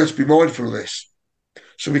we have to be mindful of this.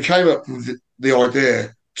 So we came up with the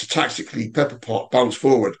idea to tactically pepper pot, bounce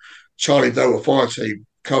forward, Charlie Delta fire team,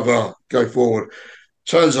 cover, go forward.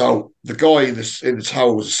 Turns out the guy in the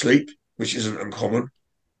tower was asleep, which isn't uncommon.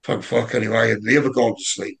 Thank fuck anyway, and the other guy was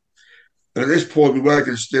asleep. And at this point, we were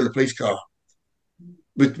going to steal a police car.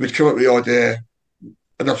 We'd come up with the idea,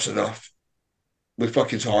 enough's enough. We're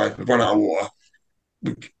fucking tired. We've run out of water.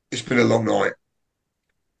 It's been a long night,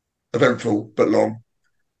 eventful but long.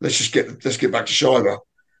 Let's get back to Shiver.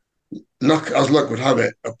 As luck would have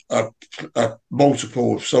it, a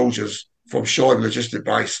multiple of soldiers from Shiver Logistic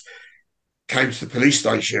Base came to the police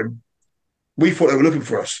station. We thought they were looking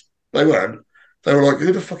for us. They weren't. They were like,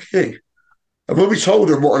 "Who the fuck are you?" And when we told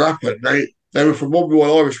them what had happened, they were from one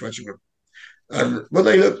Royal Irish Regiment. And when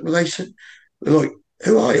they said, they're like,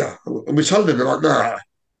 "Who are you?" And we told them, they're like, "Nah,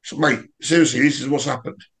 so, mate, seriously, this is what's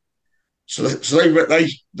happened." So they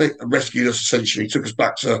rescued us essentially, took us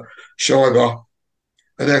back to Shiver,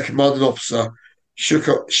 and their commanding officer shook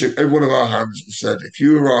every one of our hands and said, "If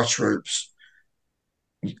you were our troops,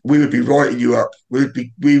 we would be writing you up. We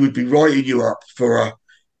would be writing you up for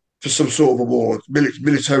some sort of award,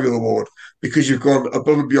 military award, because you've gone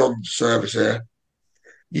above and beyond service here.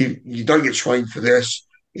 You don't get trained for this.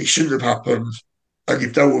 It shouldn't have happened, and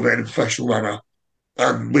you've dealt with it in a professional manner,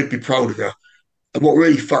 and we'd be proud of you." And what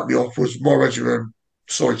really fucked me off was my regiment,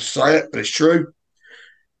 sorry to say it, but it's true,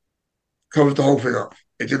 covered the whole thing up.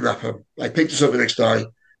 It didn't happen. They picked us up the next day,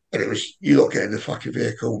 and it was, "You lot get in the fucking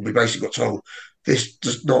vehicle." And we basically got told, this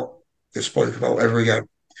does not get spoken about ever again.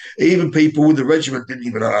 Even people with the regiment didn't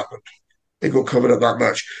even know it happened. It got covered up that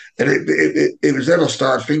much. And it was then I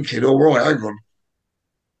started thinking, all right, hang on.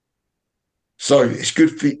 So it's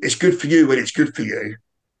good for you when it's good for you.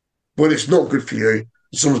 When it's not good for you,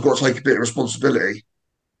 someone's got to take a bit of responsibility.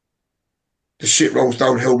 The shit rolls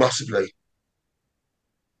downhill massively.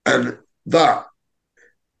 And that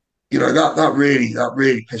that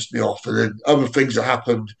really pissed me off. And then other things that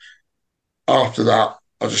happened after that,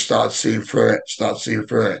 I just started seeing through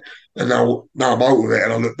it. And now I'm out of it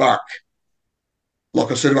and I look back,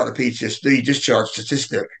 like I said about the PTSD discharge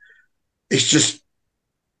statistic, it's just,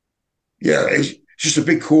 yeah, it's just a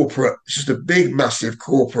big corporate, it's just a big, massive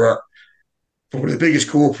corporate, probably the biggest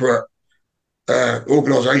corporate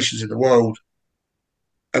organizations in the world.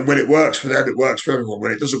 And when it works for them, it works for everyone.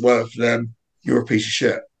 When it doesn't work for them, you're a piece of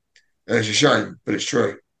shit. And it's a shame, but it's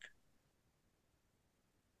true.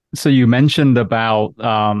 So you mentioned about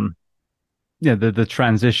yeah, the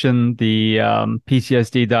transition, the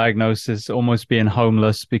PTSD diagnosis, almost being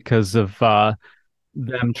homeless because of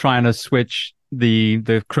them trying to switch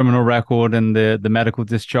the criminal record and the medical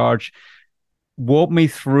discharge. Walk me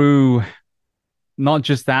through not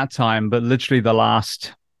just that time, but literally the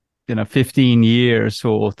last 15 years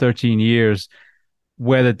or 13 years,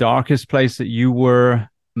 where the darkest place that you were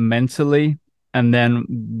mentally, and then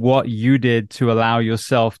what you did to allow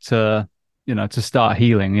yourself to to start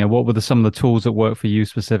healing. What were some of the tools that worked for you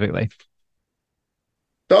specifically?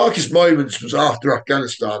 Darkest moments was after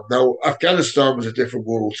Afghanistan. Now, Afghanistan was a different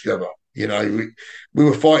war altogether. We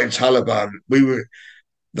were fighting Taliban. They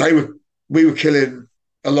were, we were killing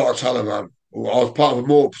a lot of Taliban. I was part of a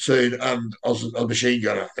mortar platoon and I was a machine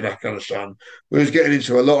gunner in Afghanistan. We was getting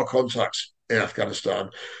into a lot of contacts in Afghanistan.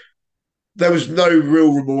 There was no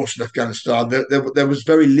real remorse in Afghanistan. There was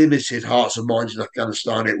very limited hearts and minds in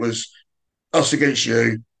Afghanistan. It was us against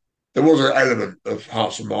you. There was an element of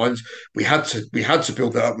hearts and minds. We had to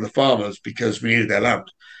build that up with the farmers because we needed their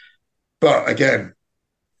land. But again,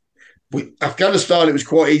 Afghanistan, it was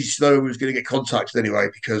quite easy to know we was going to get contacted anyway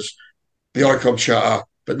because the ICOM chatter,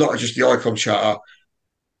 but not just the ICOM chatter,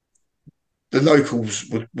 the locals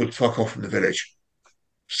would fuck off from the village.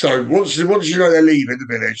 So once you know they're leaving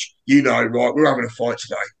the village, right, we're having a fight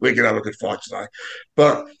today. We're going to have a good fight today.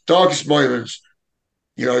 But darkest moments,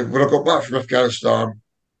 when I got back from Afghanistan,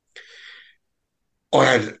 I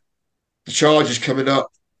had the charges coming up.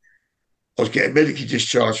 I was getting medically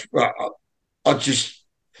discharged. But I just,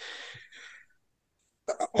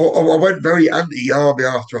 I went very anti-army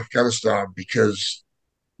after Afghanistan because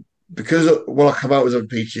when I come out with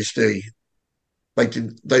PTSD, they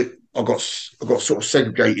didn't. I got sort of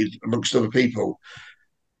segregated amongst other people.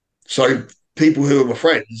 So people who were my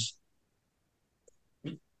friends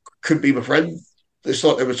couldn't be my friend. It's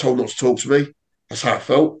like they were told not to talk to me. That's how I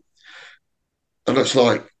felt, and that's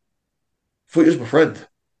like, I thought he was my friend.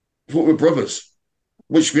 I thought we were brothers,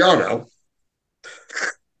 which we are now.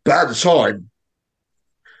 But at the time,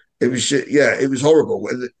 it was it was horrible.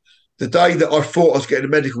 And the day that I thought I was getting a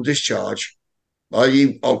medical discharge,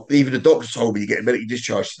 even the doctor told me you're getting medically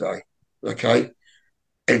discharged today. Okay,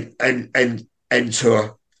 and to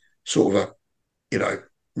a sort of a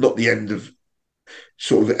not the end of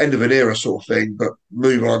sort of the end of an era sort of thing, but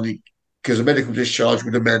move on because a medical discharge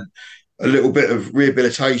would have meant a little bit of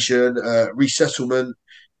rehabilitation, resettlement,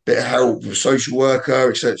 bit of help with a social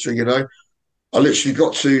worker, etc. I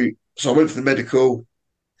literally so I went for the medical,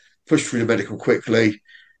 pushed through the medical quickly,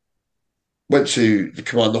 went to the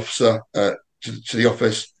command officer to the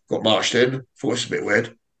office, got marched in. Thought this was a bit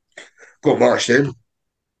weird. Got marched in,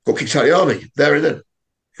 got kicked out of the army there and then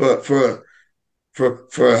for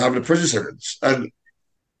having a prison sentence. And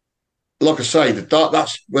like I say,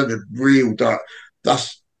 that's when the real dark.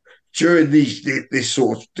 That's during this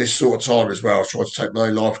sort of time as well. I tried to take my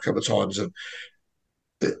own life a couple of times and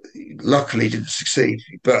luckily didn't succeed.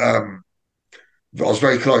 But I was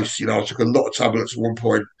very close. I took a lot of tablets at one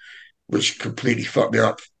point, which completely fucked me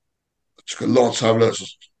up. I took a lot of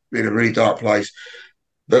tablets, in a really dark place.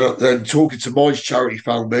 Then talking to my charity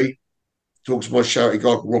found me. Talking to my charity guy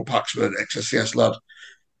called Rob Paxman, ex-SCS lad,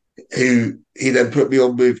 who he then put me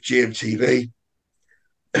on with GMTV,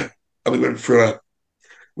 and we went through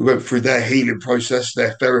their healing process,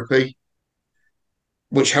 their therapy,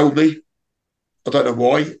 which helped me. I don't know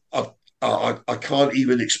why. I can't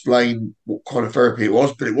even explain what kind of therapy it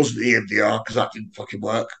was, but it wasn't EMDR because that didn't fucking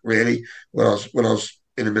work really when I was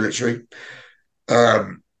in the military.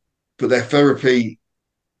 But their therapy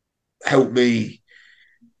helped me.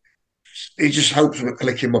 It just helps with a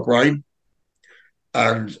click in my brain,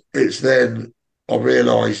 and it's then I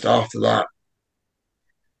realised after that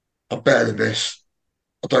I'm better than this.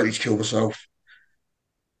 I don't need to kill myself.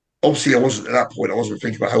 Obviously, I wasn't at that point. I wasn't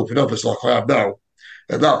thinking about helping others like I am now.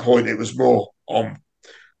 At that point, it was more I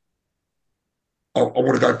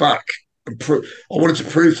want to go back and prove. I wanted to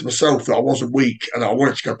prove to myself that I wasn't weak and that I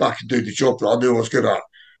wanted to go back and do the job that I knew I was good at,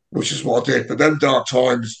 which is what I did. But then dark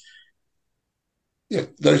times, yeah,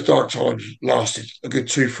 those dark times lasted a good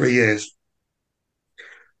 2, 3 years.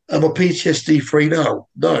 Am I PTSD free now?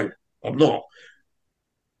 No, I'm not.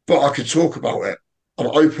 But I can talk about it. I'm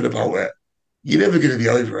open about it. You're never going to be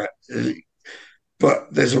over it.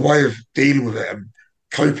 But there's a way of dealing with it and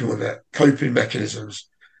coping with it, coping mechanisms,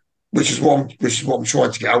 which is what I'm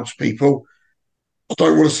trying to get out to people. I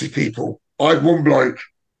don't want to see people. I had one bloke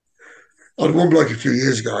a few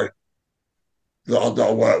years ago that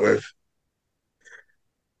I worked with,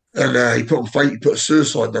 and he put a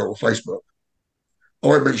suicide note on Facebook. I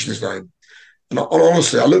won't mention his name. And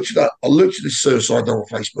honestly, I looked at this suicide note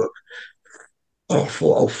on Facebook, and I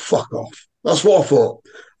thought, oh fuck off. That's what I thought.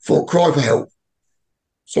 Thought, cry for help.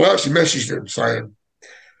 So I actually messaged him saying,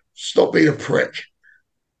 stop being a prick.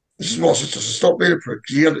 This is what I said to him, stop being a prick.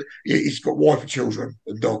 Because he's got wife and children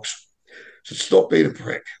and dogs. So stop being a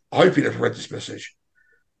prick. I hope he never read this message.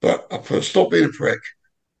 But I put, stop being a prick.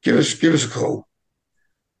 Give us a call.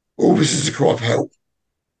 All this is a cry for help.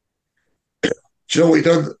 Do you know what he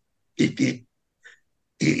done?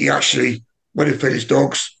 He actually went and fed his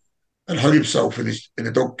dogs and hung himself in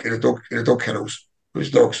the dog kennels with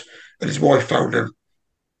his dogs. And his wife found him.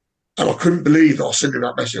 And I couldn't believe that I sent him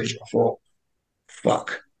that message. I thought,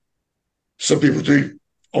 fuck. Some people do.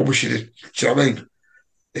 I wish you did. Do you know what I mean?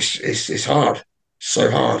 It's hard. It's so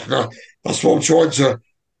hard. Now that's what I'm trying to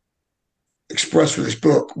express with this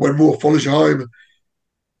book. When war follows you home,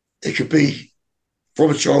 it could be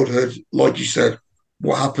from a childhood, like you said,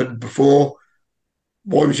 what happened before.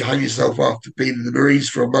 Why would you hang yourself after being in the Marines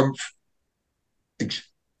for a month? It,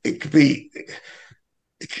 it could be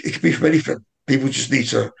it could be from anything. People just need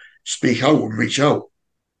to speak out and reach out.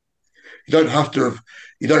 You don't have to have.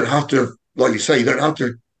 You don't have to have, like you say. You don't have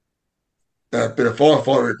to have been a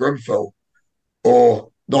firefighter at Grenfell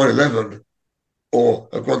or 9/11 or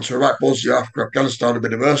have gone to Iraq, Bosnia, Africa, Afghanistan, and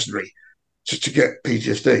been a mercenary to get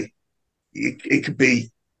PTSD. It could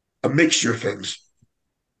be a mixture of things.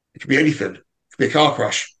 It could be anything. It could be a car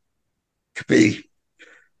crash. It could be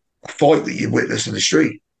a fight that you witnessed in the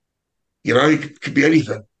street. You know, it could be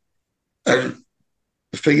anything. And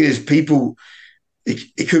the thing is,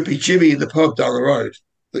 it could be Jimmy in the pub down the road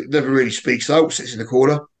that never really speaks out, sits in the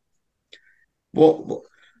corner. What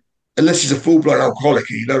unless he's a full blown alcoholic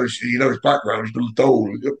and you know his background, he's been a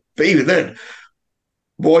dole. But even then,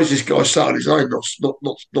 why is this guy sat on his own,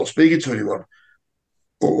 not speaking to anyone?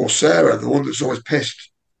 Or Sarah, the one that's always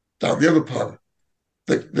pissed down the other pub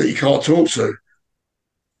that you can't talk to.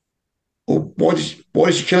 Or why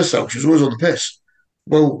did she kill herself? She was always on the piss.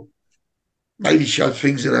 Well, maybe she had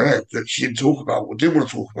things in her head that she didn't talk about or didn't want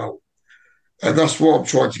to talk about. And that's what I'm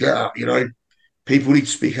trying to get at, you know. People need to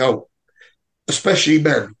speak out, especially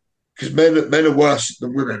men, because men are worse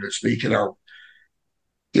than women at speaking out.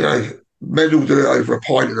 You know, men will do it over a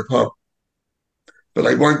pint in the pub, but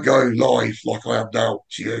they won't go live like I am now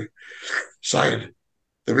to you, saying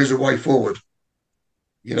there is a way forward.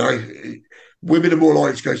 You know, women are more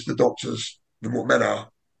likely to go to the doctors than what men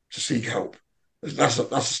are to seek help. That's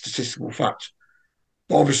a statistical fact.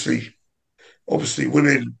 But obviously,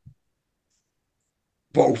 women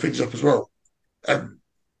bottle things up as well. And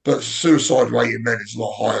but suicide rate in men is a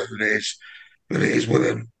lot higher than it is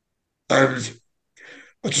women. And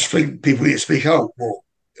I just think people need to speak out more.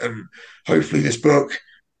 And hopefully, this book,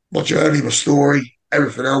 my journey, my story,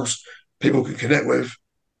 everything else, people can connect with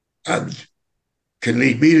and can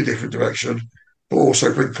lead me in a different direction, but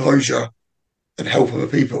also bring closure and help other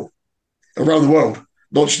people around the world,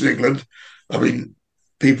 not just in England. I mean,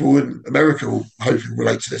 people in America will hopefully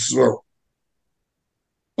relate to this as well.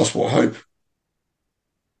 That's what I hope.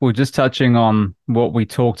 Well, just touching on what we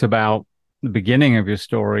talked about the beginning of your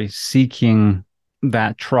story, seeking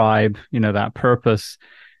that tribe, that purpose.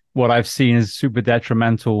 What I've seen is super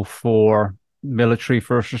detrimental for military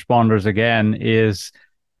first responders again is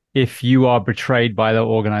if you are betrayed by the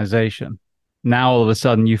organization. Now all of a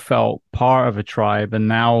sudden you felt part of a tribe and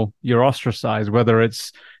now you're ostracized, whether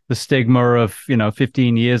it's the stigma of,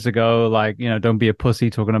 15 years ago, like, don't be a pussy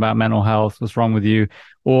talking about mental health, what's wrong with you?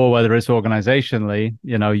 Or whether it's organizationally,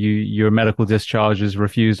 your medical discharge is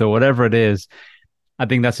refused or whatever it is. I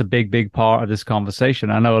think that's a big part of this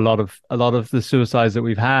conversation. I know a lot of the suicides that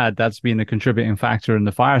we've had, that's been a contributing factor in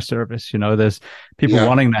the fire service. There's people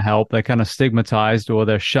wanting to help, they're kind of stigmatized or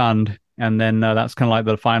they're shunned. And then that's kind of like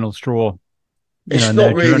the final straw, It's in not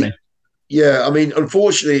their really, journey. yeah. I mean,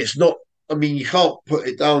 unfortunately, it's not. I mean, you can't put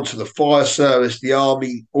it down to the fire service, the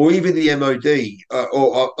army, or even the MOD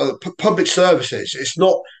or public services. It's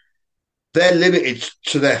not. They're limited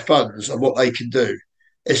to their funds and what they can do.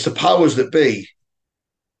 It's the powers that be.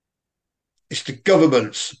 It's the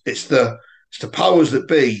governments. It's the powers that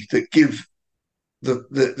be that give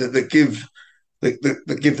that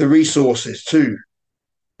give the resources to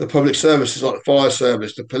the public services like the fire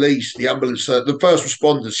service, the police, the ambulance, the first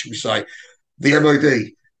responders, should we say, the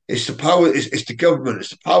MOD. It's the power. It's the government. It's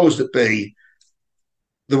the powers that be.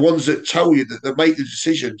 The ones that tell you that they make the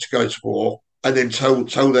decision to go to war, and then tell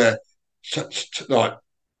their like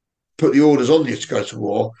put the orders on you to go to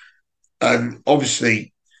war. And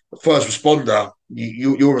obviously, first responder,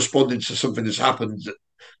 you're responding to something that's happened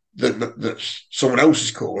that someone else has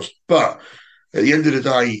caused. But at the end of the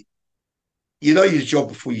day, you know your job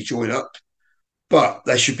before you join up. But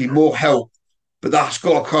there should be more help. But that's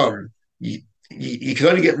got to come. You can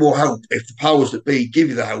only get more help if the powers that be give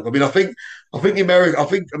you the help. I mean, I think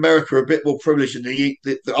America are a bit more privileged than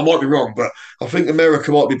I might be wrong, but I think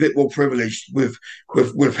America might be a bit more privileged with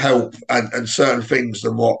help and certain things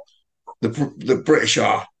than what the British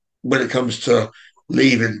are when it comes to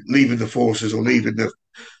leaving the forces or leaving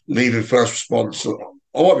first response. So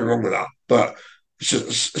I might be wrong with that, but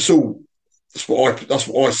it's all that's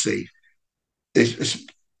what I see. It's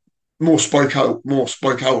more spoke out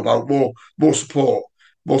about, more support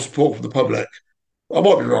from the public. I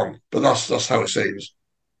might be wrong, but that's how it seems.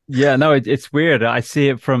 Yeah, no, it's weird. I see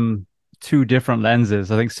it from two different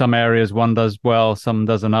lenses. I think some areas one does well, some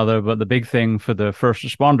does another. But the big thing for the first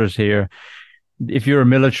responders here, if you're a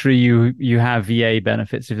military, you have VA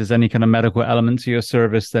benefits. If there's any kind of medical element to your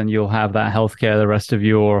service, then you'll have that healthcare the rest of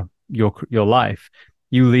your life.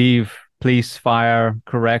 You leave police, fire,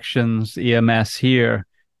 corrections, EMS here.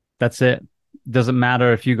 That's it. Doesn't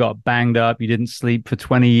matter if you got banged up, you didn't sleep for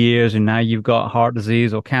 20 years, and now you've got heart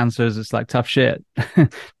disease or cancers. It's like tough shit.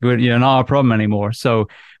 You're not a problem anymore. So,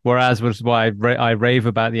 whereas, which is why I rave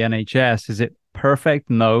about the NHS, is it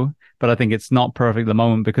perfect? No, but I think it's not perfect at the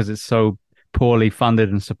moment because it's so poorly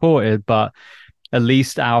funded and supported. But at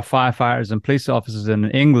least our firefighters and police officers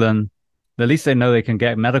in England, at least they know they can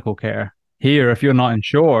get medical care. Here, if you're not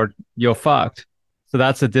insured, you're fucked. So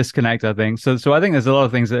that's a disconnect, I think. So I think there's a lot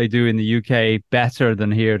of things that they do in the UK better than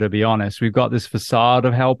here, to be honest. We've got this facade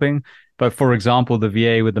of helping, but for example, the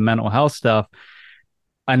VA with the mental health stuff,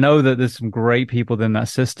 I know that there's some great people in that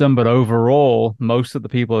system, but overall, most of the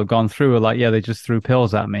people who have gone through are like, yeah, they just threw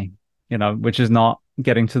pills at me, which is not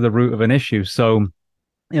getting to the root of an issue. So,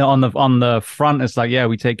 on the front, it's like, yeah,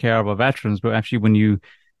 we take care of our veterans, but actually when you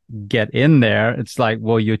get in there, it's like,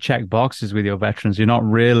 well, you check boxes with your veterans. You're not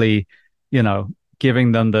really,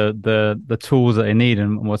 giving them the tools that they need.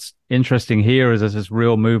 And what's interesting here is there's this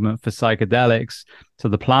real movement for psychedelics to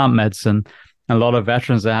the plant medicine. And a lot of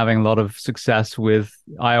veterans are having a lot of success with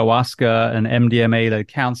ayahuasca and MDMA-led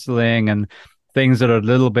counseling and things that are a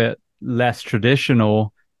little bit less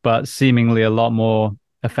traditional, but seemingly a lot more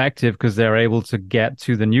effective because they're able to get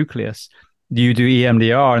to the nucleus. Do you do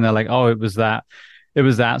EMDR? And they're like, oh, it was that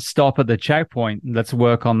stop at the checkpoint. Let's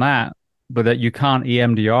work on that. But that you can't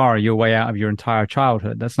EMDR your way out of your entire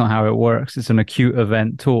childhood. That's not how it works. It's an acute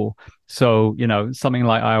event tool. So, something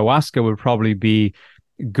like ayahuasca would probably be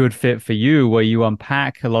a good fit for you, where you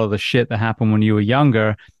unpack a lot of the shit that happened when you were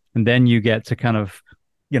younger, and then you get to kind of,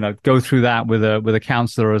 go through that with a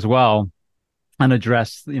counselor as well, and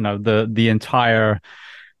address, the entire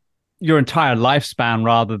your entire lifespan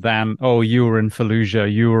rather than, oh, you were in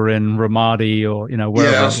Fallujah, you were in Ramadi, or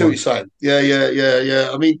wherever. Yeah, I see what you're saying. Yeah.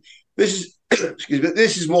 I mean, this is excuse me.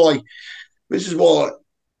 This is why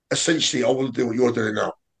essentially I want to do what you're doing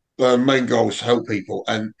now. The main goal is to help people,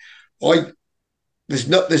 and I there's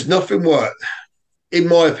nothing worse, in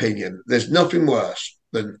my opinion. There's nothing worse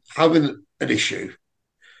than having an issue,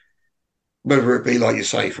 whether it be like you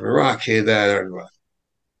say from Iraq here, there, anywhere.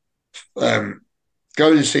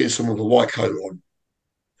 Going and seeing someone with a white coat on,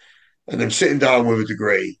 and then sitting down with a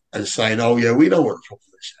degree and saying, "Oh yeah, we know what the problem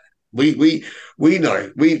is. We know.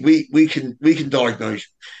 We can diagnose."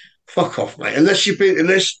 Fuck off, mate. Unless you've been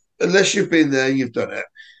there, you've done it.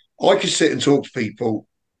 I could sit and talk to people.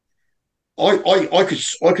 I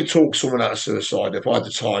could talk someone out of suicide if I had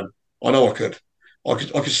the time. I know I could. I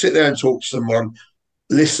could sit there and talk to someone,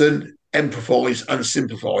 listen, empathise, and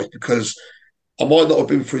sympathise because I might not have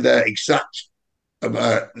been through the exact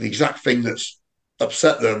thing that's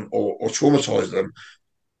upset them or traumatized them,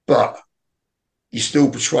 but you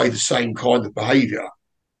still portray the same kind of behaviour.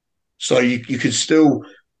 So you can still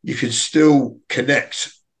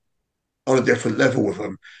connect on a different level with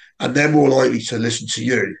them, and they're more likely to listen to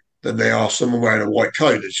you than they are someone wearing a white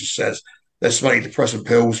coat that just says, "Let's make depressant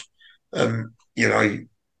pills, and come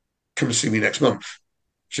and see me next month."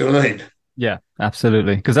 Do you know what I mean? Yeah,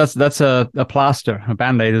 absolutely. Because that's a plaster, a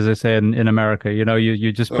band-aid, as they say in America.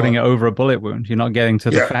 You're just putting it over a bullet wound. You're not getting to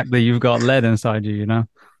the fact that you've got lead inside you.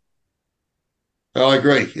 I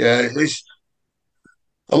agree. Yeah,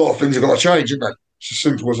 a lot of things have got to change, haven't they? It's as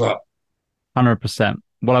simple as that. 100%.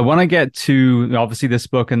 Well, I want to get to obviously this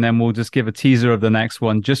book, and then we'll just give a teaser of the next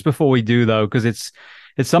one. Just before we do, though, because it's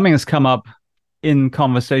something that's come up in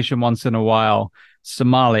conversation once in a while.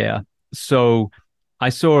 Somalia. So I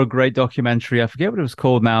saw a great documentary. I forget what it was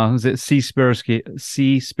called now. Was it Seaspiracy?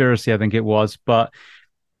 Seaspiracy, I think it was. But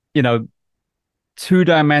you know,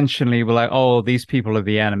 two-dimensionally, we're like, oh, these people are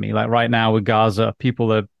the enemy. Like right now with Gaza,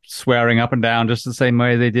 people are swearing up and down just the same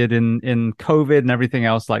way they did in COVID and everything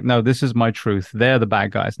else. Like, no, this is my truth. They're the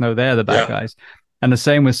bad guys. No, they're the bad Yeah. guys. And the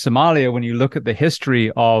same with Somalia. When you look at the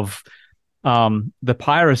history of the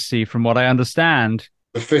piracy, from what I understand.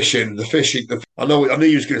 The fishing. I knew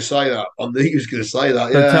you was going to say that. I knew you was going to say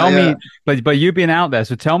that. So Yeah, tell yeah. me, but you've been out there,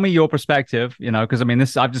 so tell me your perspective. Because I mean,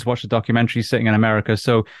 this I've just watched a documentary sitting in America.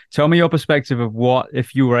 So tell me your perspective of what,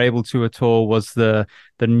 if you were able to at all, was the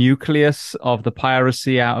nucleus of the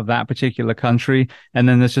piracy out of that particular country, and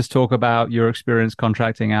then let's just talk about your experience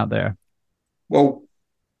contracting out there. Well,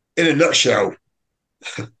 in a nutshell,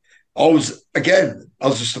 I was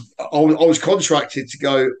contracted to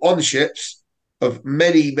go on ships of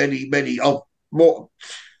many, many, many. I've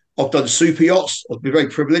done super yachts. I've been very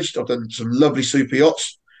privileged. I've done some lovely super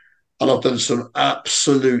yachts, and I've done some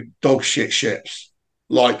absolute dog shit ships,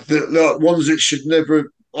 like the ones that should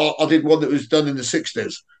never. I did one that was done in the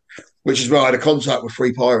 '60s, which is where I had a contact with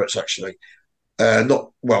three pirates actually.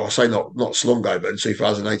 Not well, I say not so long ago, but in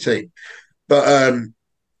 2018. But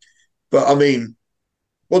but I mean,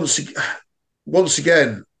 once once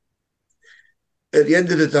again, at the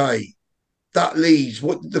end of the day, that leads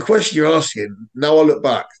what the question you're asking. Now I look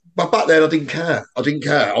back, but back then I didn't care. I didn't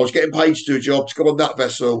care. I was getting paid to do a job to go on that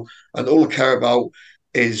vessel, and all I care about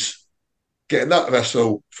is getting that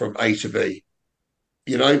vessel from A to B.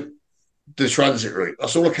 You know, the transit route.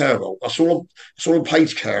 That's all I care about. That's all I'm paid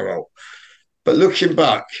to care about. But looking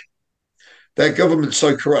back, their government's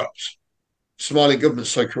so corrupt. Somali government's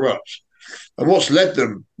so corrupt. And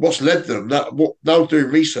that now doing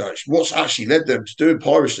research, what's actually led them to doing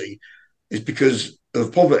piracy is because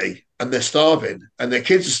of poverty, and they're starving and their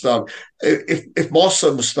kids are starving. If my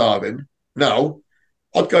son was starving now,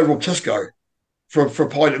 I'd go rob Tesco for a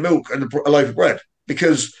pint of milk and a loaf of bread,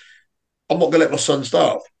 because I'm not going to let my son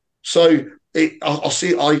starve. So I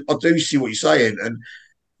do see what you're saying,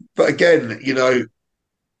 but again,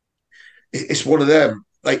 it's one of them.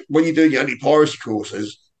 Like when you're doing your anti-piracy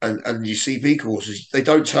courses and your CP courses, they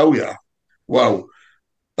don't tell you, well,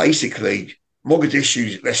 basically,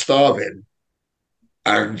 Mogadishu, they're starving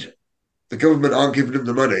and the government aren't giving them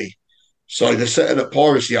the money. So they're setting up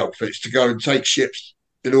piracy outfits to go and take ships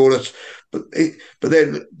in order to, but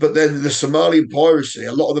then the Somalian piracy,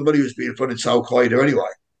 a lot of the money was being funded to Al Qaeda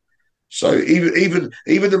anyway. So even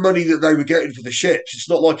the money that they were getting for the ships, it's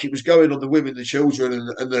not like it was going on the women, the children,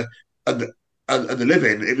 and the and the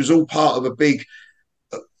living. It was all part of a big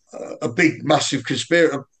massive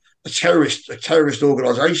conspiracy, a terrorist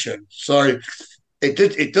organisation. So it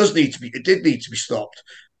did need to be stopped.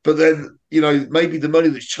 But then maybe the money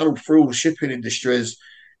that's channeled through all the shipping industries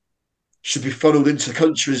should be funneled into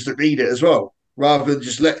countries that need it as well, rather than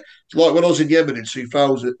just like when I was in Yemen in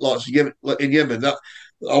 2000, in Yemen that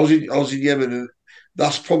I was in Yemen, and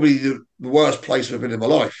that's probably the worst place I've been in my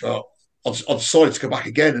life. I decided to go back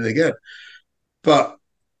again and again, but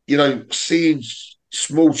seeing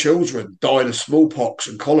small children dying of smallpox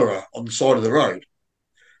and cholera on the side of the road,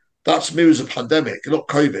 that to me was a pandemic, not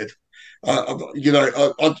COVID. I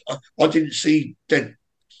didn't see dead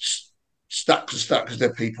stacks and stacks of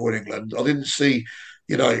dead people in England. I didn't see,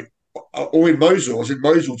 or in Mosul. I was in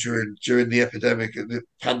Mosul during the epidemic, the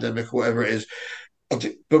pandemic, or whatever it is.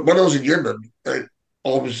 But when I was in Yemen, I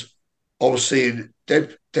was seeing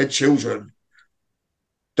dead children,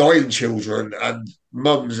 dying children, and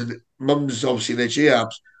mums obviously in their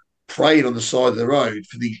jihabs praying on the side of the road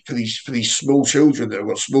for these small children that have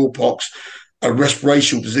got smallpox and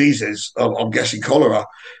respiratory diseases. I'm guessing cholera,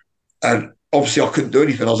 and obviously I couldn't do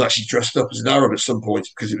anything. I was actually dressed up as an Arab at some point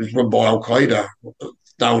because it was run by Al Qaeda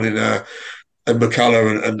down in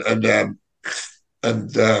Makalla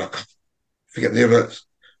and forget the other,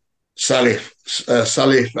 Salif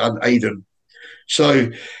and Aden. So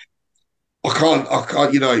I can't.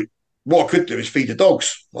 What I could do is feed the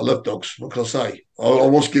dogs. I love dogs. What can I say? I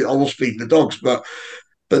was feeding the dogs, but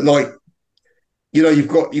like you've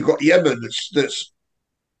got Yemen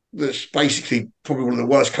that's basically probably one of the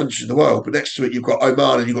worst countries in the world. But next to it, you've got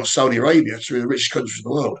Oman and you've got Saudi Arabia, two of the richest countries in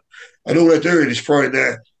the world, and all they're doing is throwing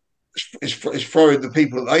the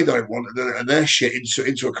people that they don't want and their shit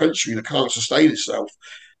into a country that can't sustain itself.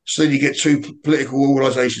 So then you get two political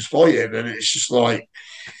organisations fighting, and it's just like,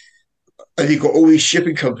 and you've got all these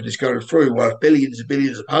shipping companies going through worth billions and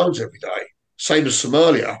billions of pounds every day. Same as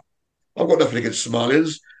Somalia. I've got nothing against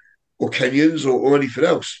Somalians or Kenyans or anything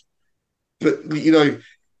else. But you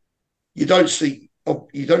don't see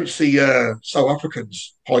South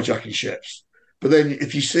Africans hijacking ships. But then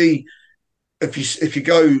if you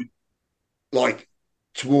go like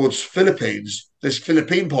towards Philippines, there's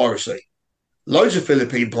Philippine piracy, loads of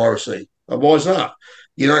Philippine piracy. And why is that?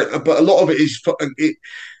 But a lot of it is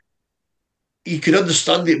you could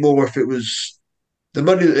understand it more if it was the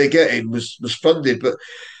money that they're getting was funded, but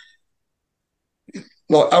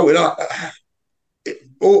like out of that,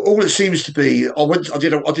 all it seems to be. I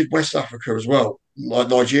did West Africa as well, like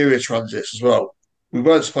Nigeria transits as well. We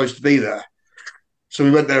weren't supposed to be there, so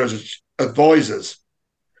we went there as advisors.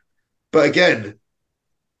 But again,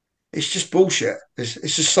 it's just bullshit. It's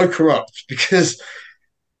just so corrupt because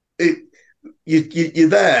it you're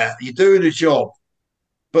there, you're doing a job,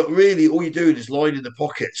 but really all you're doing is lining the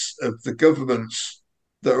pockets of the governments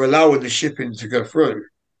that are allowing the shipping to go through,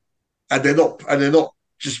 and they're not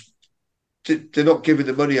just they're not giving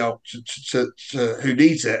the money out to who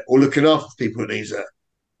needs it or looking after people who needs it.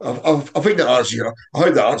 I think that answers you. I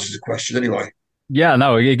hope that answers the question anyway. Yeah,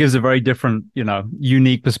 no, it gives a very different,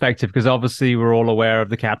 unique perspective because obviously we're all aware of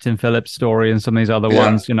the Captain Phillips story and some of these other Yeah,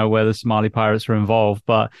 ones, where the Somali pirates are involved.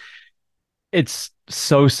 But it's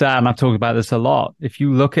so sad, and I've talked about this a lot. If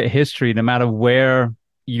you look at history, no matter where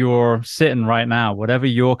you're sitting right now, whatever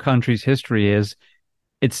your country's history is,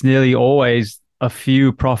 it's nearly always a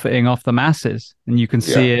few profiting off the masses. And you can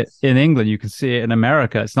see yeah, it in England, you can see it in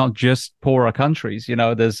America. It's not just poorer countries.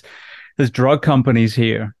 There's drug companies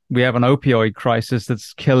here. We have an opioid crisis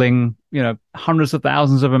that's killing, hundreds of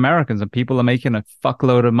thousands of Americans, and people are making a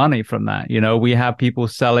fuckload of money from that. We have people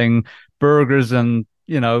selling burgers and,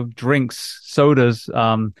 drinks, sodas,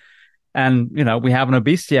 and, we have an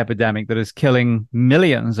obesity epidemic that is killing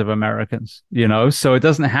millions of Americans, so it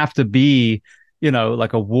doesn't have to be,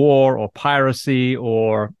 like a war or piracy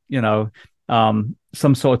or,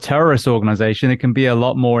 some sort of terrorist organization. It can be a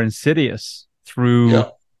lot more insidious through yeah.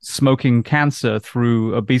 smoking cancer,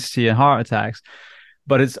 through obesity and heart attacks.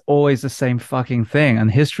 But it's always the same fucking thing. And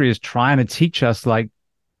history is trying to teach us, like,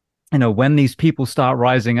 when these people start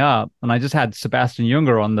rising up, and I just had Sebastian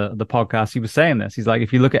Junger on the podcast. He was saying this. He's like,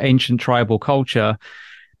 if you look at ancient tribal culture,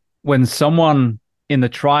 when someone in the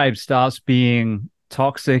tribe starts being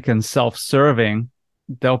toxic and self-serving,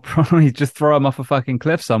 they'll probably just throw them off a fucking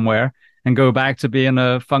cliff somewhere and go back to being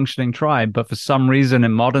a functioning tribe. But for some reason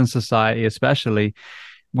in modern society, especially,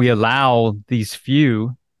 we allow these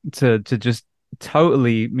few to just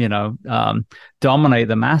totally, dominate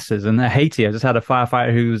the masses. And Haiti, I just had a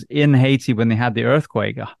firefighter who was in Haiti when they had the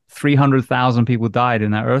earthquake. 300,000 people died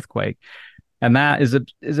in that earthquake. And that is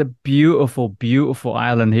a beautiful, beautiful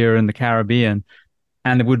island here in the Caribbean.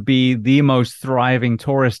 And it would be the most thriving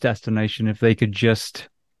tourist destination if they could just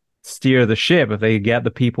steer the ship, if they could get the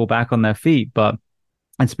people back on their feet. But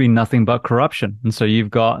it's been nothing but corruption. And so you've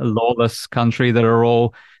got a lawless country that are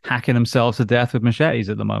all hacking themselves to death with machetes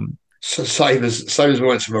at the moment. So same as we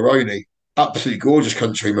went to Moroni. Absolutely gorgeous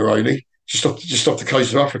country, Moroni, just off the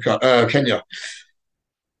coast of Africa, Kenya.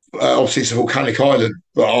 Obviously, it's a volcanic island,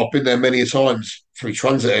 but I've been there many a times through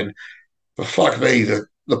transiting. But fuck me,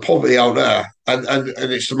 the poverty out there, and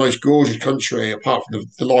it's the most gorgeous country apart from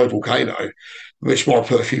the live volcano, which might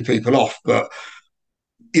put a few people off. But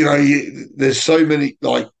there's so many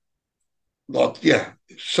yeah,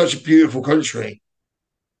 such a beautiful country,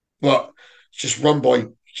 but it's just run by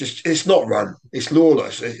just it's not run, it's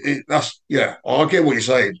lawless. That's yeah, I get what you're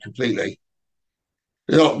saying completely.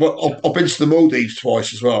 I've been to the Maldives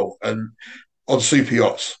twice as well, and on super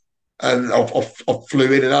yachts, and I've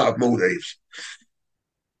flew in and out of Maldives.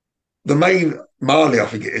 The main Mali, I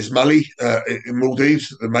think it is Mali, in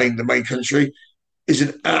Maldives, the main country, is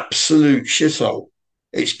an absolute shithole.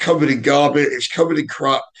 It's covered in garbage. It's covered in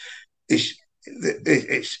crap. It's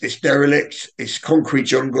it's derelict. It's concrete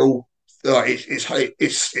jungle.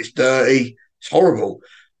 It's dirty. It's horrible.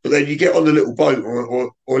 But then you get on the little boat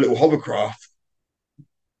or a little hovercraft,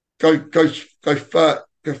 go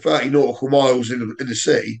 30 nautical miles in the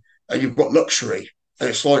sea, and you've got luxury. And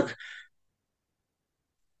it's like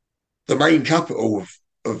the main capital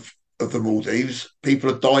of the Maldives.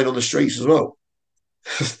 People are dying on the streets as well.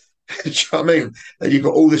 Do you know what I mean? And you've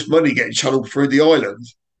got all this money getting channeled through the island.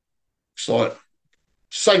 It's like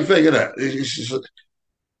same thing, isn't it? It's just,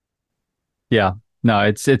 Yeah. No,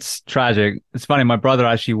 it's tragic. It's funny. My brother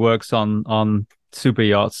actually works on super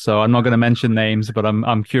yachts. So I'm not going to mention names, but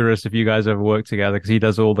I'm curious if you guys ever work together because he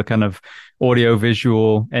does all the kind of audio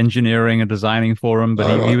visual engineering and designing for them. But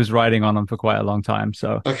All he right. was writing on them for quite a long time.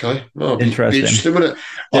 So Okay. Well, be interesting. interesting, wouldn't it?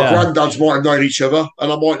 Our Yeah, granddads might have known each other,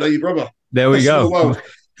 and I might know your brother. there we Small go. world.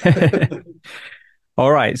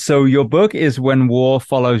 All right. So your book is When War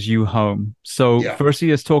Follows You Home. So Yeah. firstly,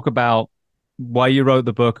 let's talk about why you wrote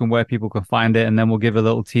the book and where people can find it, and then we'll give a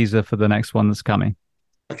little teaser for the next one that's coming.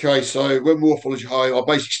 Okay. So when War Follows You Home, I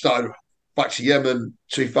basically started back to Yemen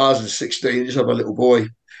 2016. Just had my little boy. I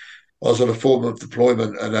was on a 4 month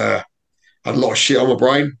deployment and had a lot of shit on my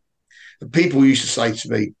brain. And people used to say to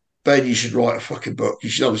me, Ben, you should write a fucking book. You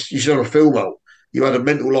should have a film out. You had a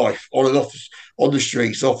mental life on and off, on the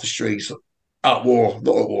streets, off the streets, at war,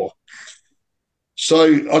 not at war.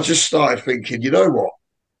 So I just started thinking, you know what?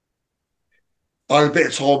 I had a bit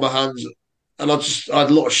of time on my hands and I had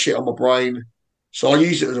a lot of shit on my brain. So I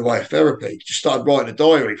used it as a way of therapy. Just started writing a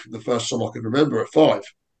diary from the first time I could remember at 5.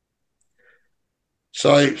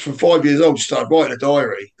 So from 5 years old, started writing a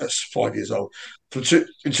diary. That's 5 years old. In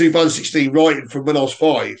 2016, writing from when I was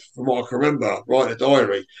 5, from what I can remember, writing a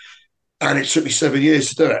diary. And it took me 7 years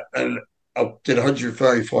to do it. And I did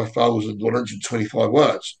 135,125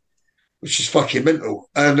 words, which is fucking mental.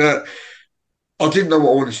 And I didn't know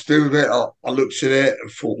what I wanted to do with it. I looked at it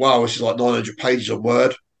and thought, wow, this is like 900 pages on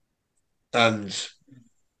Word. And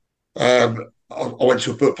I went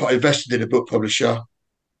to I invested in a book publisher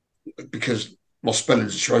because my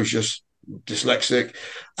spelling's atrocious, dyslexic,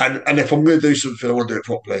 and if I'm going to do something, I want to do it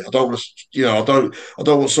properly. I don't want to, I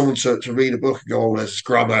don't want someone to read a book and go, "Oh, there's this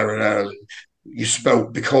grammar and you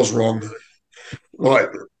spelt because wrong." Right.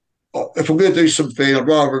 If I'm going to do something, I'd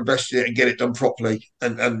rather invest in it and get it done properly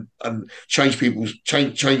and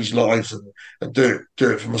change lives and do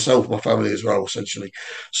it for myself, my family as well, essentially.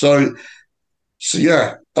 So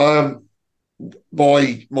yeah, my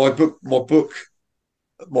book,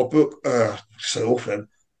 so often,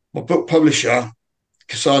 my book publisher,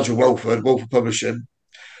 Cassandra Welford Publishing,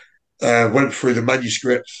 went through the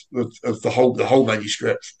manuscript of the whole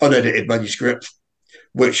manuscript, unedited manuscript,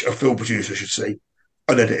 which a film producer should see,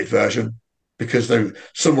 unedited version, because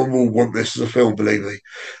someone will want this as a film, believe me,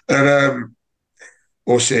 and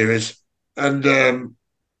or series, and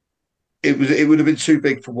it would have been too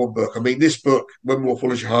big for one book. I mean, this book, When War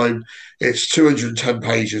Follows You Home, it's 210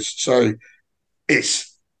 pages, so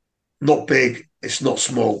it's not big, it's not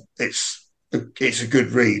small. It's a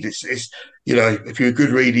good read. It's if you're a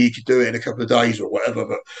good reader, you could do it in a couple of days or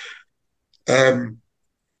whatever.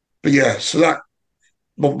 But yeah, so that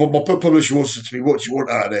my book publisher also said to me, "What do you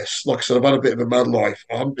want out of this?" Like I said, I've had a bit of a mad life.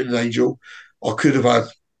 I haven't been an angel. I could have had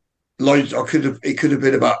loads. It could have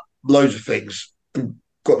been about loads of things and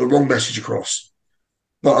got the wrong message across.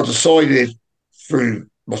 But I decided through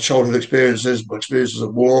my childhood experiences, my experiences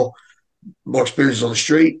at war, my experiences on the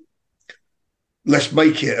street, let's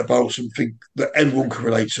make it about something that everyone can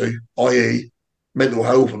relate to, i.e., mental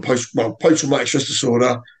health and post-traumatic stress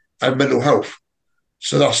disorder and mental health.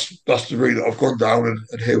 So that's the route that I've gone down,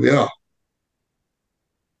 and here we are.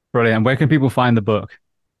 Brilliant. Where can people find the book?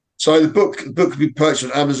 So the book can be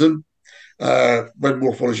purchased on Amazon. When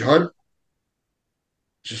War Follows You Home,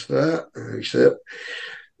 just there. You see it.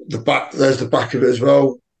 The back, there's the back of it as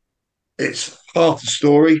well. It's half the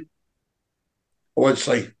story. I won't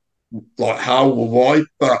say like how or why,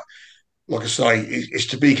 but like I say, it's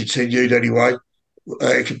to be continued anyway.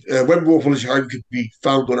 When War Follows You Home could be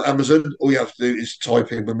found on Amazon. All you have to do is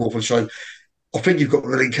type in When War Follows You Home. I think you've got the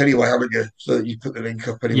link anyway, haven't you? So you put the link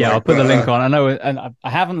up Yeah, anyway. I'll put the link on. I know, and I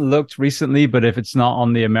haven't looked recently, but if it's not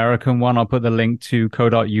on the American one, I'll put the link to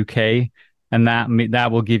co.uk, and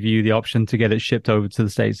that will give you the option to get it shipped over to the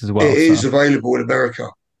States as well. It So is available in America.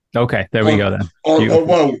 okay, there we go then.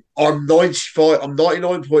 Well, I'm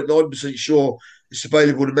 99.9% sure it's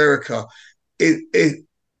available in America.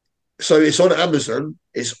 So it's on Amazon.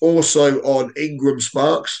 It's also on Ingram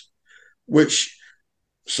Sparks, which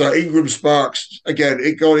so Ingram Sparks again.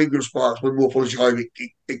 It got Ingram Sparks when War Follows You Home.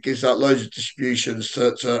 It gives out loads of distributions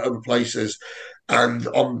to other places, and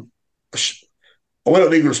I went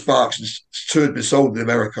on Ingram Sparks and two had been sold in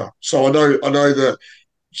America. So I know that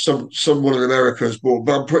someone in America has bought,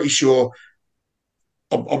 but I'm pretty sure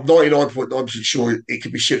I'm 99.9% sure it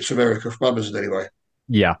could be shipped to America from Amazon anyway.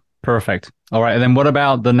 Yeah, perfect. All right, and then what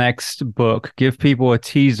about the next book? Give people a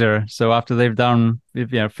teaser so after they've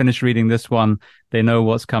finished reading this one, they know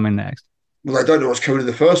what's coming next. Well, they don't know what's coming in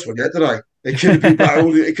the first one yet, do they? It could be about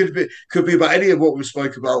it could be about any of what we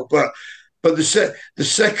spoke about, but the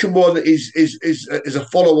second one is a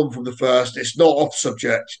follow on from the first. It's not off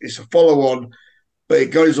subject. It's a follow on, but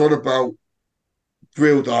it goes on about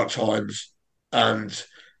real dark times. and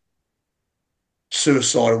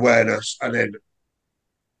suicide awareness, and then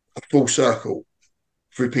a full circle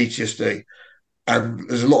through PTSD. And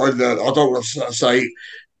there's a lot in there. I don't want to say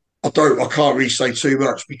I can't really say too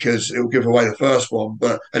much because it will give away the first one.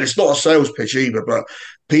 And it's not a sales pitch either. But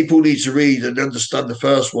people need to read and understand the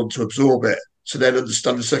first one to absorb it, to then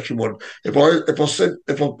understand the second one. If I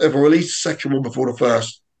release the second one before the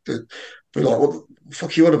first, be like, what the fuck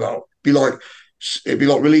are you on about? It'd be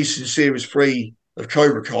like releasing series 3 of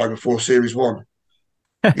Cobra Kai before series 1.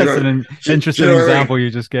 That's an interesting example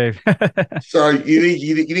you just gave. So you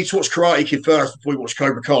need to watch Karate Kid first before you watch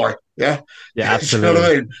Cobra Kai. Yeah, yeah, absolutely.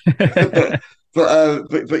 You know what I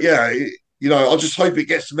mean? but yeah, I just hope it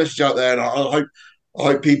gets the message out there, and I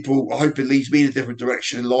hope it leads me in a different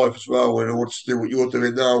direction in life as well, in order to do what you're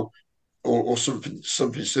doing now, or something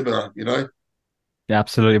similar. Yeah,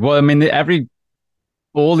 absolutely. Well, I mean,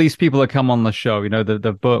 all these people that come on the show,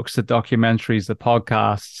 the books, the documentaries, the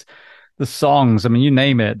podcasts, the songs, I mean, you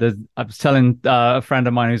name it. I was telling a friend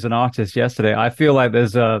of mine who's an artist yesterday, I feel like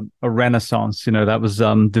there's a renaissance, that was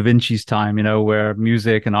Da Vinci's time, where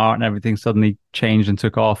music and art and everything suddenly changed and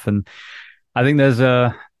took off. And I think there's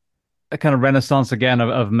a kind of renaissance again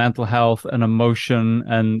of mental health and emotion,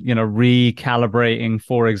 and, recalibrating,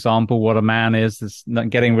 for example, what a man is, this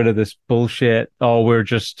getting rid of this bullshit. Oh, we're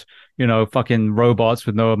just, fucking robots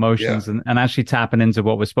with no emotions, and actually tapping into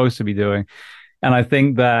what we're supposed to be doing. And I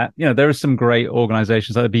think that, there are some great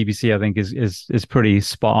organizations like the BBC, I think is pretty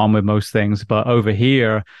spot on with most things. But over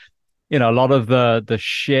here, a lot of the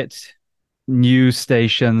shit news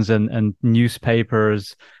stations and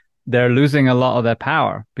newspapers, they're losing a lot of their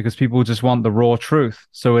power because people just want the raw truth.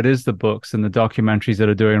 So it is the books and the documentaries that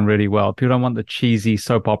are doing really well. People don't want the cheesy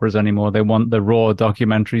soap operas anymore. They want the raw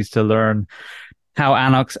documentaries to learn how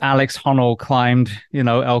Alex Honnold climbed,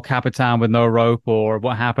 El Capitan with no rope, or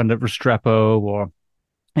what happened at Restrepo, or,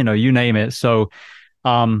 you name it. So,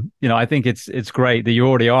 I think it's great that you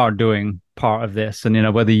already are doing part of this.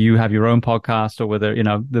 And, whether you have your own podcast or whether,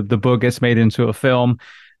 the book gets made into a film,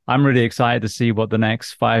 I'm really excited to see what the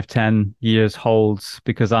next 5-10 years holds,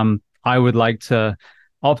 because I would like to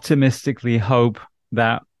optimistically hope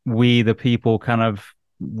that we, the people, kind of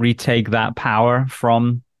retake that power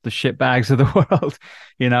from the shitbags of the world,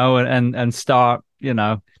 and start,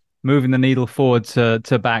 moving the needle forward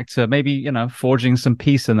to back to maybe, forging some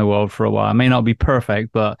peace in the world for a while. It may not be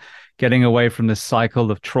perfect, but getting away from this cycle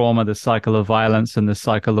of trauma, this cycle of violence, and this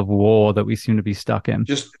cycle of war that we seem to be stuck in.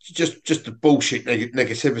 Just the bullshit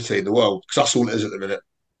negativity in the world, because that's all it is at the minute.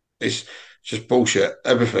 It's just bullshit.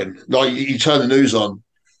 Everything. Like you turn the news on,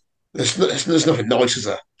 there's nothing nice, is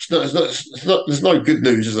there? There's no good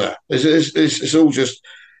news, is there? It's all just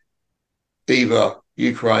either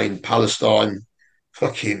Ukraine, Palestine,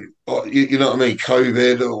 fucking, you know what I mean,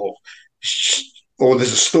 COVID, or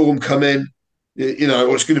there's a storm coming,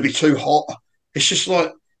 or it's going to be too hot. It's just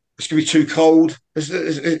like, it's going to be too cold. It's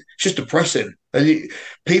just depressing. And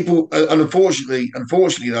people, and unfortunately,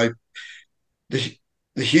 though, the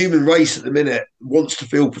human race at the minute wants to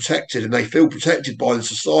feel protected, and they feel protected by the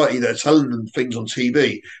society that are telling them things on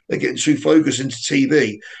TV. They're getting too focused into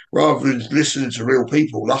TV rather than listening to real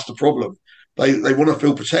people. That's the problem. They want to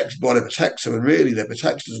feel protected by their protector, and really their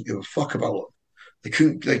protector doesn't give a fuck about them. They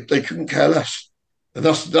couldn't care less, and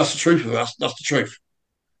that's the truth of it. That's the truth.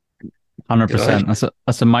 100%.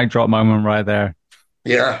 That's a mic drop moment right there.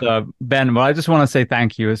 Yeah. Ben, well, I just want to say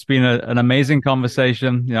thank you. It's been an amazing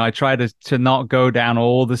conversation. I try to not go down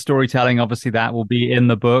all the storytelling. Obviously, that will be in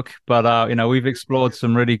the book, but we've explored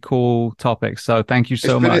some really cool topics. So thank you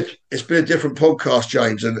so much. It's been a different podcast,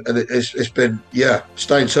 James, and it's been,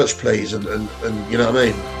 stay in touch, please, and you know what I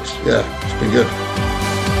mean. It's been good.